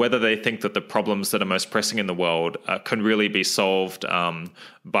whether they think that the problems that are most pressing in the world can really be solved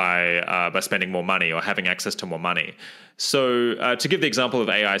by spending more money or having access to more money. So to give the example of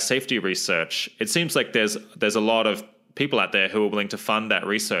AI safety research, it seems like there's a lot of people out there who are willing to fund that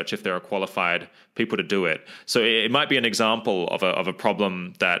research if there are qualified people to do it. So it might be an example of a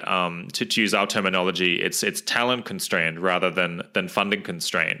problem that, to use our terminology, it's talent constrained rather than funding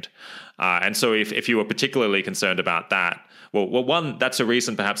constrained. And so if you were particularly concerned about that, well, one, that's a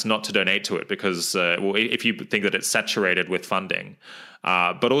reason perhaps not to donate to it because, if you think that it's saturated with funding,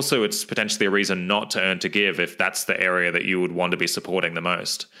 but also it's potentially a reason not to earn to give if that's the area that you would want to be supporting the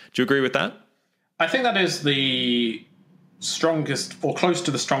most. Do you agree with that? I think that is the strongest, or close to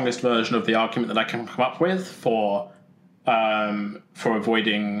the strongest version of the argument that I can come up with for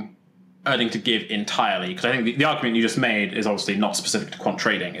avoiding earning to give entirely. Because I think the argument you just made is obviously not specific to quant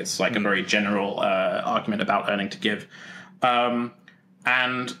trading. It's like a very general argument about earning to give. But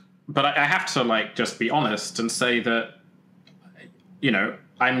I have to just be honest and say that,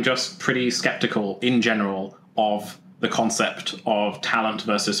 I'm just pretty skeptical in general of the concept of talent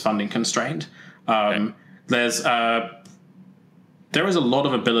versus funding constrained. Okay. There is a lot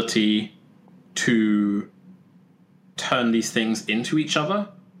of ability to turn these things into each other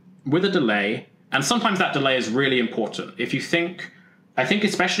with a delay, and sometimes that delay is really important. I think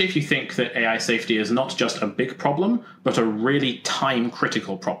especially if you think that AI safety is not just a big problem, but a really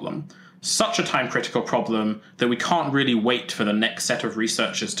time-critical problem. Such a time-critical problem that we can't really wait for the next set of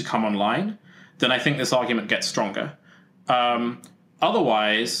researchers to come online, then I think this argument gets stronger.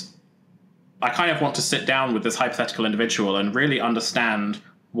 Otherwise, I kind of want to sit down with this hypothetical individual and really understand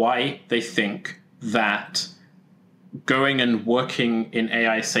why they think that going and working in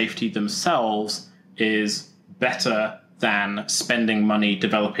AI safety themselves is better than spending money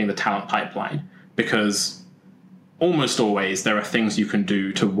developing the talent pipeline. Because almost always there are things you can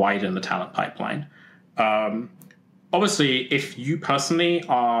do to widen the talent pipeline. Obviously, if you personally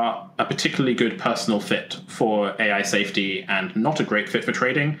are a particularly good personal fit for AI safety and not a great fit for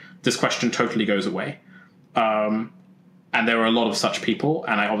trading, this question totally goes away. And there are a lot of such people,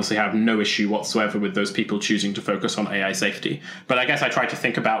 and I obviously have no issue whatsoever with those people choosing to focus on AI safety. But I guess I try to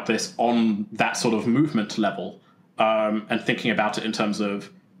think about this on that sort of movement level, and thinking about it in terms of,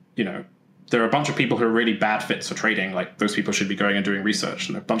 there are a bunch of people who are really bad fits for trading. Like, those people should be going and doing research.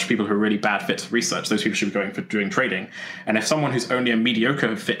 And there are a bunch of people who are really bad fits for research. Those people should be going for doing trading. And if someone who's only a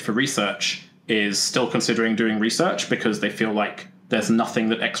mediocre fit for research is still considering doing research because they feel like there's nothing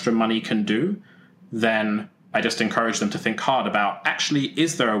that extra money can do, then I just encourage them to think hard about, actually,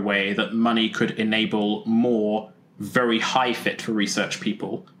 is there a way that money could enable more very high fit for research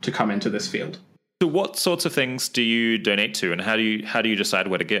people to come into this field? So what sorts of things do you donate to, and how do you decide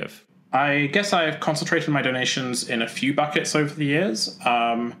where to give? I guess I've concentrated my donations in a few buckets over the years.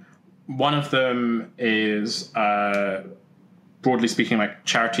 One of them is, broadly speaking, like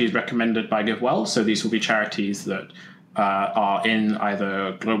charities recommended by GiveWell. So these will be charities that are in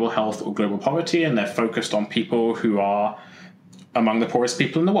either global health or global poverty, and they're focused on people who are among the poorest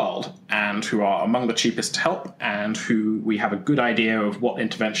people in the world and who are among the cheapest to help, and who we have a good idea of what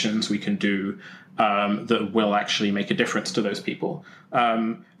interventions we can do that will actually make a difference to those people.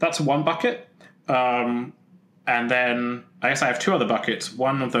 That's one bucket. And then I guess I have two other buckets.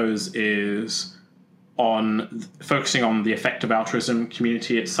 One of those is on focusing on the effective altruism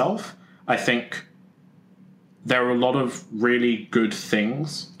community itself. I think there are a lot of really good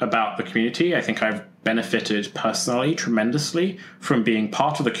things about the community. I think I've benefited personally tremendously from being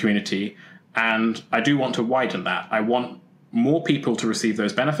part of the community, and I do want to widen that. I want more people to receive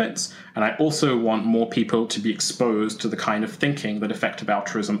those benefits, and I also want more people to be exposed to the kind of thinking that effective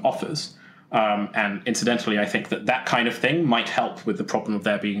altruism offers. And incidentally, I think that kind of thing might help with the problem of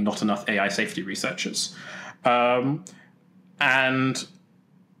there being not enough AI safety researchers. And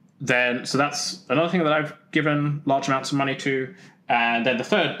then, so that's another thing that I've given large amounts of money to. And then the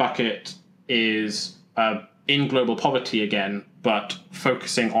third bucket is in global poverty again, but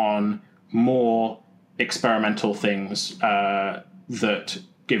focusing on more experimental things that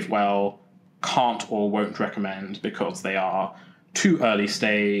GiveWell can't or won't recommend because they are too early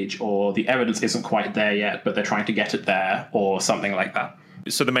stage, or the evidence isn't quite there yet, but they're trying to get it there, or something like that.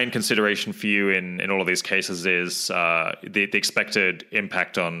 So the main consideration for you in all of these cases is the expected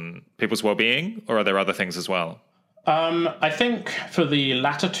impact on people's well-being, or are there other things as well? I think for the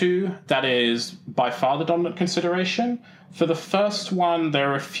latter two, that is by far the dominant consideration. For the first one,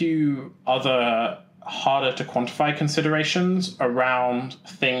 there are a few other harder to quantify considerations around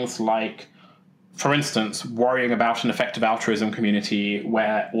things like, for instance, worrying about an effective altruism community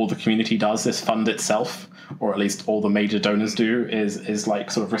where all the community does is fund itself, or at least all the major donors do is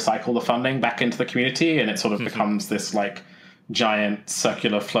like sort of recycle the funding back into the community, and it sort of becomes this like giant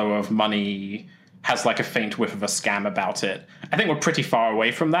circular flow of money, has like a faint whiff of a scam about it. I think we're pretty far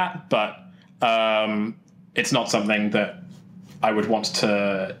away from that, but it's not something that I would want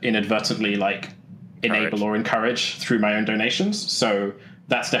to inadvertently like enable or encourage through my own donations. So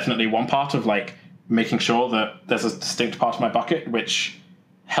that's definitely one part of like making sure that there's a distinct part of my bucket which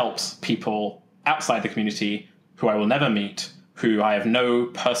helps people outside the community who I will never meet, who I have no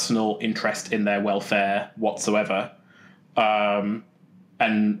personal interest in their welfare whatsoever, and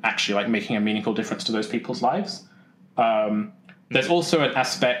actually like making a meaningful difference to those people's lives. There's also an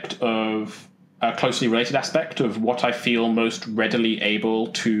aspect of a closely related aspect of what I feel most readily able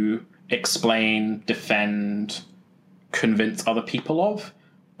to explain, defend, convince other people of.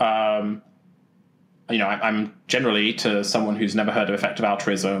 I'm generally, to someone who's never heard of effective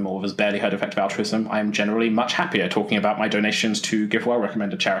altruism or has barely heard of effective altruism, I'm generally much happier talking about my donations to GiveWell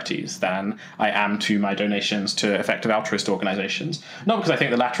recommended charities than I am to my donations to effective altruist organizations. Not because I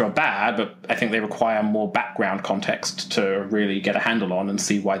think the latter are bad, but I think they require more background context to really get a handle on and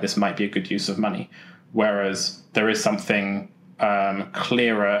see why this might be a good use of money. Whereas there is something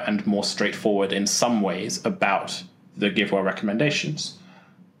clearer and more straightforward in some ways about the GiveWell recommendations.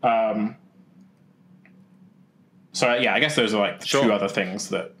 So yeah, I guess those are like two other things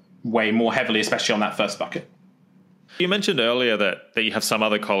that weigh more heavily, especially on that first bucket. You mentioned earlier that you have some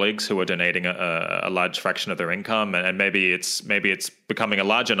other colleagues who are donating a large fraction of their income, and maybe it's becoming a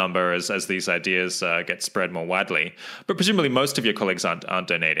larger number as these ideas get spread more widely. But presumably most of your colleagues aren't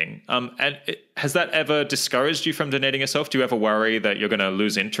donating. Has that ever discouraged you from donating yourself? Do you ever worry that you're going to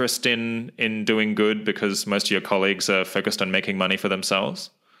lose interest in doing good because most of your colleagues are focused on making money for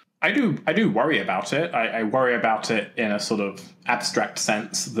themselves? I do worry about it. I worry about it in a sort of abstract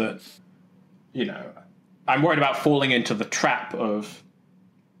sense that, I'm worried about falling into the trap of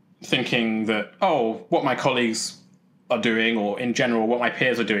thinking that, what my colleagues are doing, or in general what my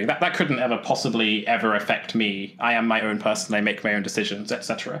peers are doing, that couldn't ever possibly ever affect me. I am my own person, I make my own decisions,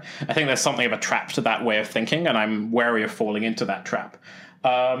 etc. I think there's something of a trap to that way of thinking, and I'm wary of falling into that trap.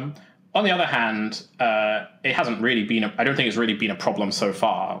 On the other hand, it hasn't really been I don't think it's really been a problem so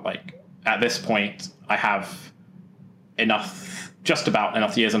far. Like, at this point, I have just about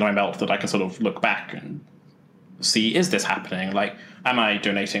enough years under my belt that I can sort of look back and see, is this happening? Like, am I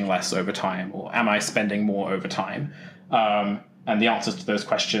donating less over time, or am I spending more over time? And the answers to those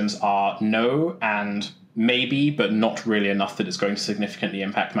questions are no and maybe, but not really enough that it's going to significantly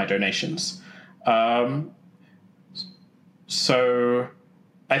impact my donations. So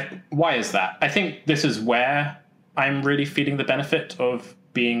why is that? I think this is where I'm really feeling the benefit of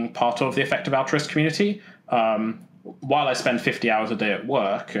being part of the effective altruist community. While I spend 50 hours a day at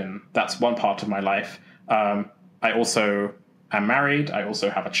work, and that's one part of my life, I also am married. I also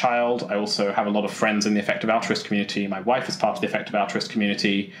have a child. I also have a lot of friends in the effective altruist community. My wife is part of the effective altruist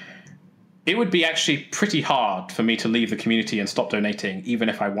community. It would be actually pretty hard for me to leave the community and stop donating, even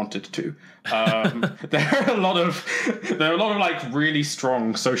if I wanted to. There are a lot of like really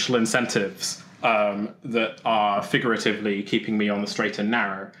strong social incentives that are figuratively keeping me on the straight and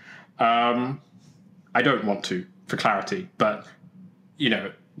narrow. I don't want to, for clarity, but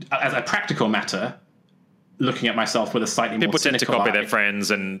as a practical matter, looking at myself with a slightly more cynical eye. People tend to copy their friends,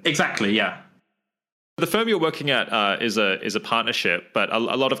 and exactly, yeah. The firm you're working at is a partnership, but a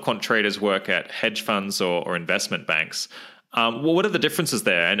lot of quant traders work at hedge funds or investment banks. What are the differences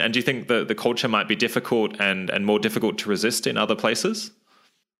there? And do you think the culture might be difficult and more difficult to resist in other places?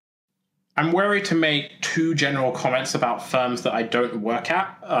 I'm wary to make too general comments about firms that I don't work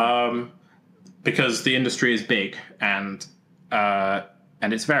at, because the industry is big and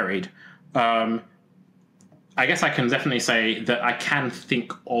it's varied. I guess I can definitely say that I can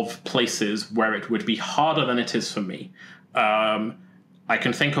think of places where it would be harder than it is for me. I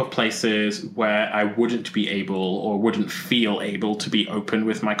can think of places where I wouldn't be able or wouldn't feel able to be open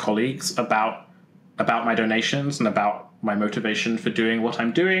with my colleagues about my donations and about my motivation for doing what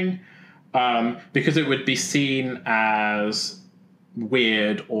I'm doing, because it would be seen as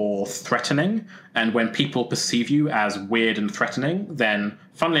weird or threatening. And when people perceive you as weird and threatening, then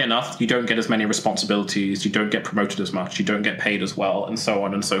funnily enough, you don't get as many responsibilities, you don't get promoted as much, you don't get paid as well, and so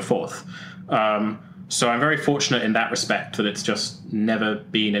on and so forth. So I'm very fortunate in that respect that it's just never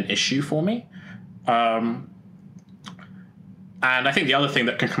been an issue for me. And I think the other thing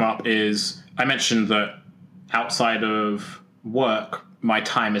that can come up is, I mentioned that outside of work, my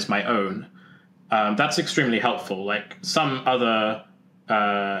time is my own. That's extremely helpful. Like, some other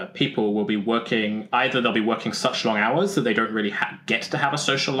people will be working, either they'll be working such long hours that they don't really get to have a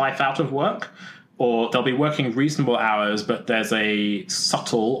social life out of work, or they'll be working reasonable hours, but there's a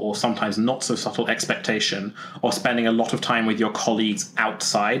subtle or sometimes not so subtle expectation of spending a lot of time with your colleagues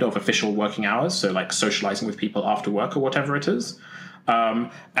outside of official working hours, so like socializing with people after work or whatever it is. And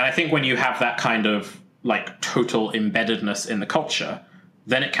I think when you have that kind of like total embeddedness in the culture,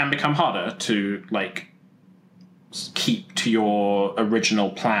 then it can become harder to like keep to your original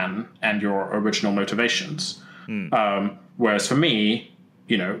plan and your original motivations. Whereas for me,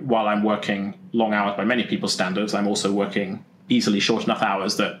 while I'm working long hours by many people's standards, I'm also working easily short enough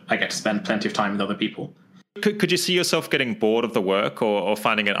hours that I get to spend plenty of time with other people. Could you see yourself getting bored of the work or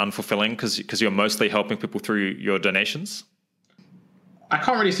finding it unfulfilling because you're mostly helping people through your donations? I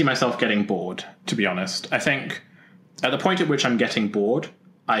can't really see myself getting bored, to be honest. I think at the point at which I'm getting bored,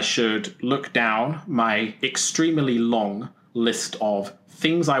 I should look down my extremely long list of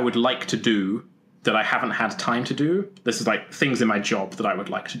things I would like to do that I haven't had time to do. This is like things in my job that I would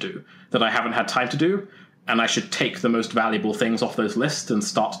like to do that I haven't had time to do, and I should take the most valuable things off those lists and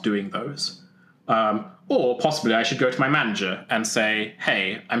start doing those. Or possibly I should go to my manager and say,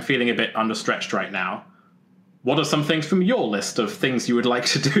 hey, I'm feeling a bit understretched right now. What are some things from your list of things you would like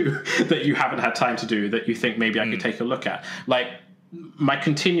to do that you haven't had time to do that you think maybe I could take a look at? Like, my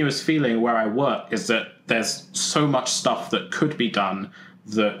continuous feeling where I work is that there's so much stuff that could be done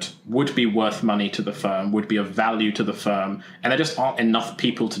that would be worth money to the firm, would be of value to the firm, and there just aren't enough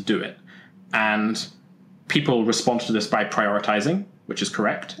people to do it. And people respond to this by prioritizing, which is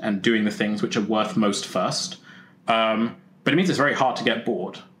correct, and doing the things which are worth most first. But it means it's very hard to get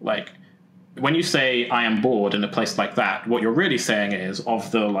bored. Like, when you say I am bored in a place like that, what you're really saying is,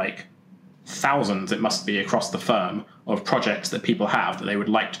 of the like thousands, it must be across the firm, of projects that people have that they would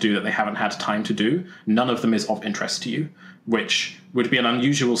like to do that they haven't had time to do, none of them is of interest to you, which would be an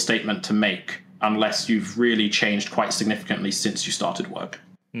unusual statement to make unless you've really changed quite significantly since you started work.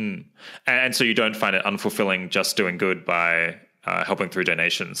 And so you don't find it unfulfilling just doing good by helping through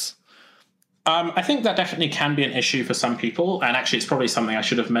donations? I think that definitely can be an issue for some people, and actually, it's probably something I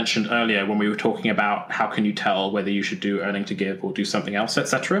should have mentioned earlier when we were talking about how can you tell whether you should do earning to give or do something else,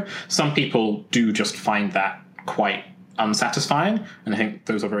 etc. Some people do just find that quite unsatisfying, and I think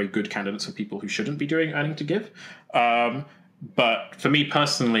those are very good candidates for people who shouldn't be doing earning to give. But for me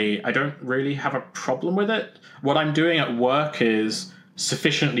personally, I don't really have a problem with it. What I'm doing at work is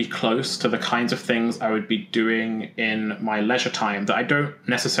sufficiently close to the kinds of things I would be doing in my leisure time that I don't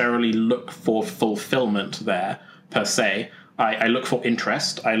necessarily look for fulfillment there per se. I look for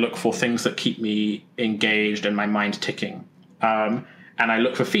interest. I look for things that keep me engaged and my mind ticking. And I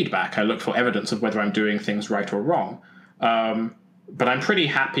look for feedback. I look for evidence of whether I'm doing things right or wrong. But I'm pretty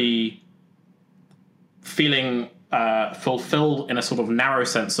happy feeling fulfilled in a sort of narrow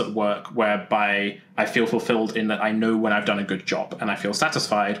sense at work, whereby I feel fulfilled in that I know when I've done a good job, and I feel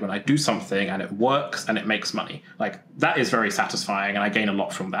satisfied when I do something and it works and it makes money. Like, that is very satisfying, and I gain a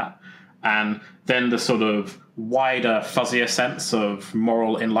lot from that. And then the sort of wider, fuzzier sense of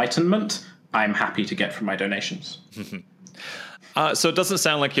moral enlightenment, I'm happy to get from my donations. So it doesn't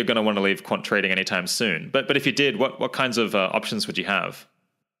sound like you're going to want to leave quant trading anytime soon. But if you did, what kinds of options would you have?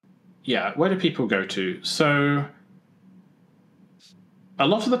 Yeah, where do people go to? So a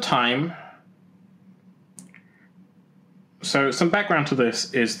lot of the time, so some background to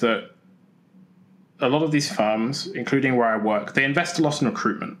this is that a lot of these firms, including where I work, they invest a lot in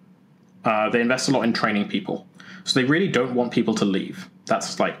recruitment. They invest a lot in training people. So they really don't want people to leave.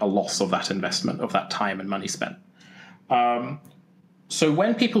 That's like a loss of that investment, of that time and money spent. So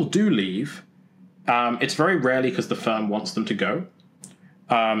when people do leave, it's very rarely because the firm wants them to go.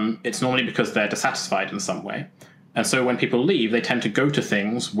 It's normally because they're dissatisfied in some way. And so when people leave, they tend to go to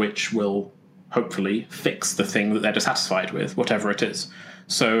things which will hopefully fix the thing that they're dissatisfied with, whatever it is.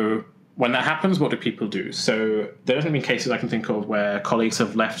 So when that happens, what do people do? So there have been cases I can think of where colleagues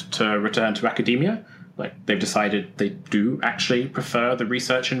have left to return to academia. Like, they've decided they do actually prefer the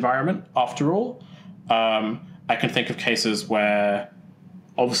research environment after all. I can think of cases where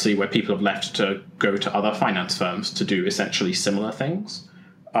people have left to go to other finance firms to do essentially similar things.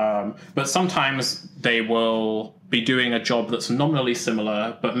 But sometimes they will be doing a job that's nominally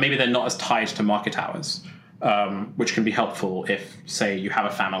similar, but maybe they're not as tied to market hours, which can be helpful if, say, you have a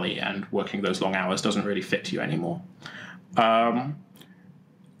family and working those long hours doesn't really fit you anymore. And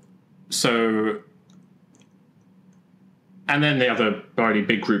then the other very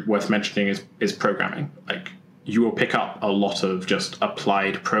big group worth mentioning is programming. Like, you will pick up a lot of just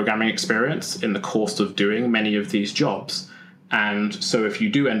applied programming experience in the course of doing many of these jobs. And so if you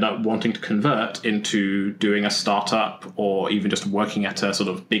do end up wanting to convert into doing a startup or even just working at a sort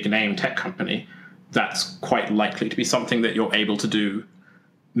of big name tech company, that's quite likely to be something that you're able to do,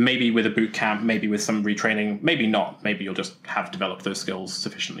 maybe with a boot camp, maybe with some retraining, maybe not. Maybe you'll just have developed those skills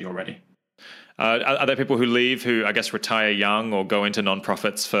sufficiently already. Are there people who leave who, I guess, retire young or go into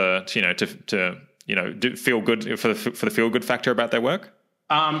nonprofits for, to feel good for the feel good factor about their work?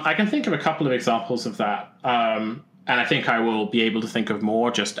 I can think of a couple of examples of that. And I think I will be able to think of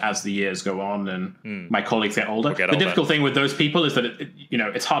more just as the years go on and my colleagues get older. The difficult thing with those people is that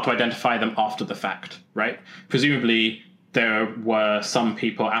it's hard to identify them after the fact, right? Presumably there were some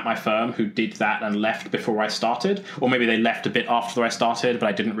people at my firm who did that and left before I started, or maybe they left a bit after I started, but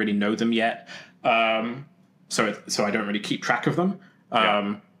I didn't really know them yet. So I don't really keep track of them.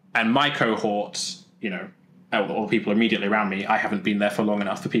 And my cohort, all the people immediately around me, I haven't been there for long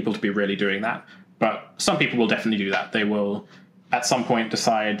enough for people to be really doing that. But some people will definitely do that. They will, at some point,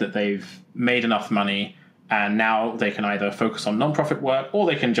 decide that they've made enough money and now they can either focus on nonprofit work or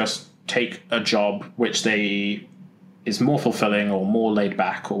they can just take a job which is more fulfilling or more laid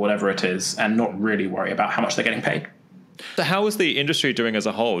back or whatever it is and not really worry about how much they're getting paid. So how is the industry doing as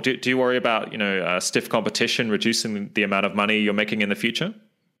a whole? Do you worry about stiff competition reducing the amount of money you're making in the future?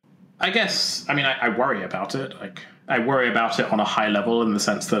 I guess, I worry about it. I worry about it on a high level in the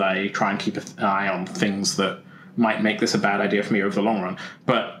sense that I try and keep an eye on things that might make this a bad idea for me over the long run.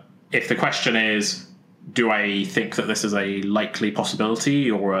 But if the question is, do I think that this is a likely possibility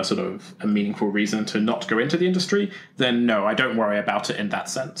or a sort of a meaningful reason to not go into the industry, then no, I don't worry about it in that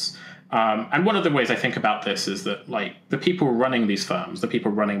sense. And one of the ways I think about this is that, like, the people running these firms, the people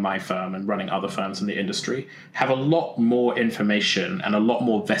running my firm and running other firms in the industry, have a lot more information and a lot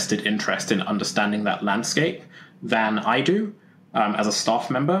more vested interest in understanding that landscape than I do as a staff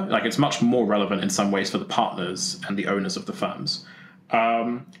member. Like, it's much more relevant in some ways for the partners and the owners of the firms.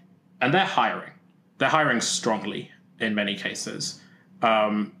 And they're hiring. They're hiring strongly in many cases,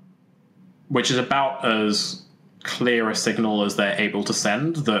 which is about as clear a signal as they're able to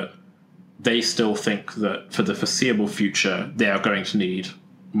send that they still think that for the foreseeable future, they are going to need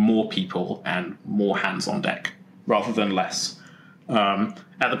more people and more hands on deck rather than less.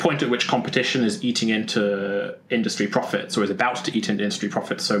 At the point at which competition is eating into industry profits, or is about to eat into industry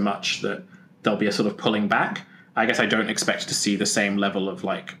profits so much that there'll be a sort of pulling back, I guess I don't expect to see the same level of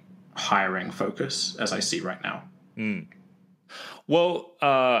like hiring focus as I see right now. Well,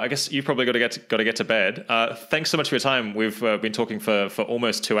 I guess you've probably got to get to bed. Thanks so much for your time. We've been talking for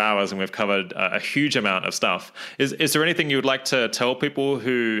almost 2 hours, and we've covered a huge amount of stuff. Is there anything you would like to tell people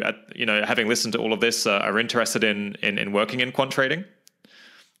who, having listened to all of this, are interested in working in quant trading?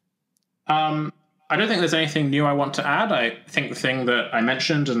 I don't think there's anything new I want to add. I think the thing that I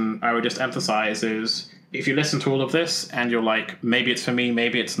mentioned, and I would just emphasize, is if you listen to all of this and you're like, maybe it's for me,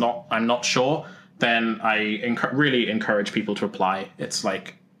 maybe it's not, I'm not sure, then I really encourage people to apply. It's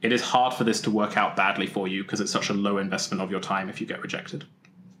like, it is hard for this to work out badly for you because it's such a low investment of your time if you get rejected.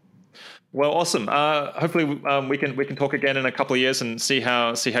 Well, awesome. Hopefully we can talk again in a couple of years and see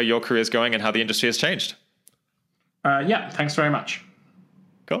how your career is going and how the industry has changed. Yeah, thanks very much.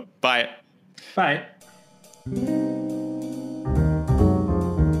 Cool. Bye. Bye.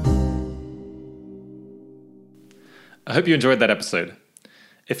 I hope you enjoyed that episode.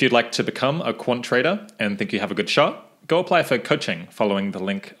 If you'd like to become a quant trader and think you have a good shot, go apply for coaching following the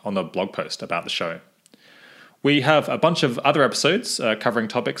link on the blog post about the show. We have a bunch of other episodes covering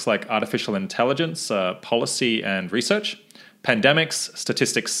topics like artificial intelligence, policy and research, pandemics,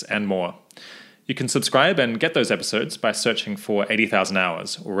 statistics, and more. You can subscribe and get those episodes by searching for 80,000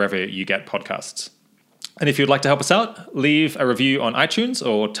 Hours wherever you get podcasts. And if you'd like to help us out, leave a review on iTunes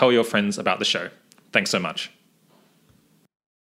or tell your friends about the show. Thanks so much.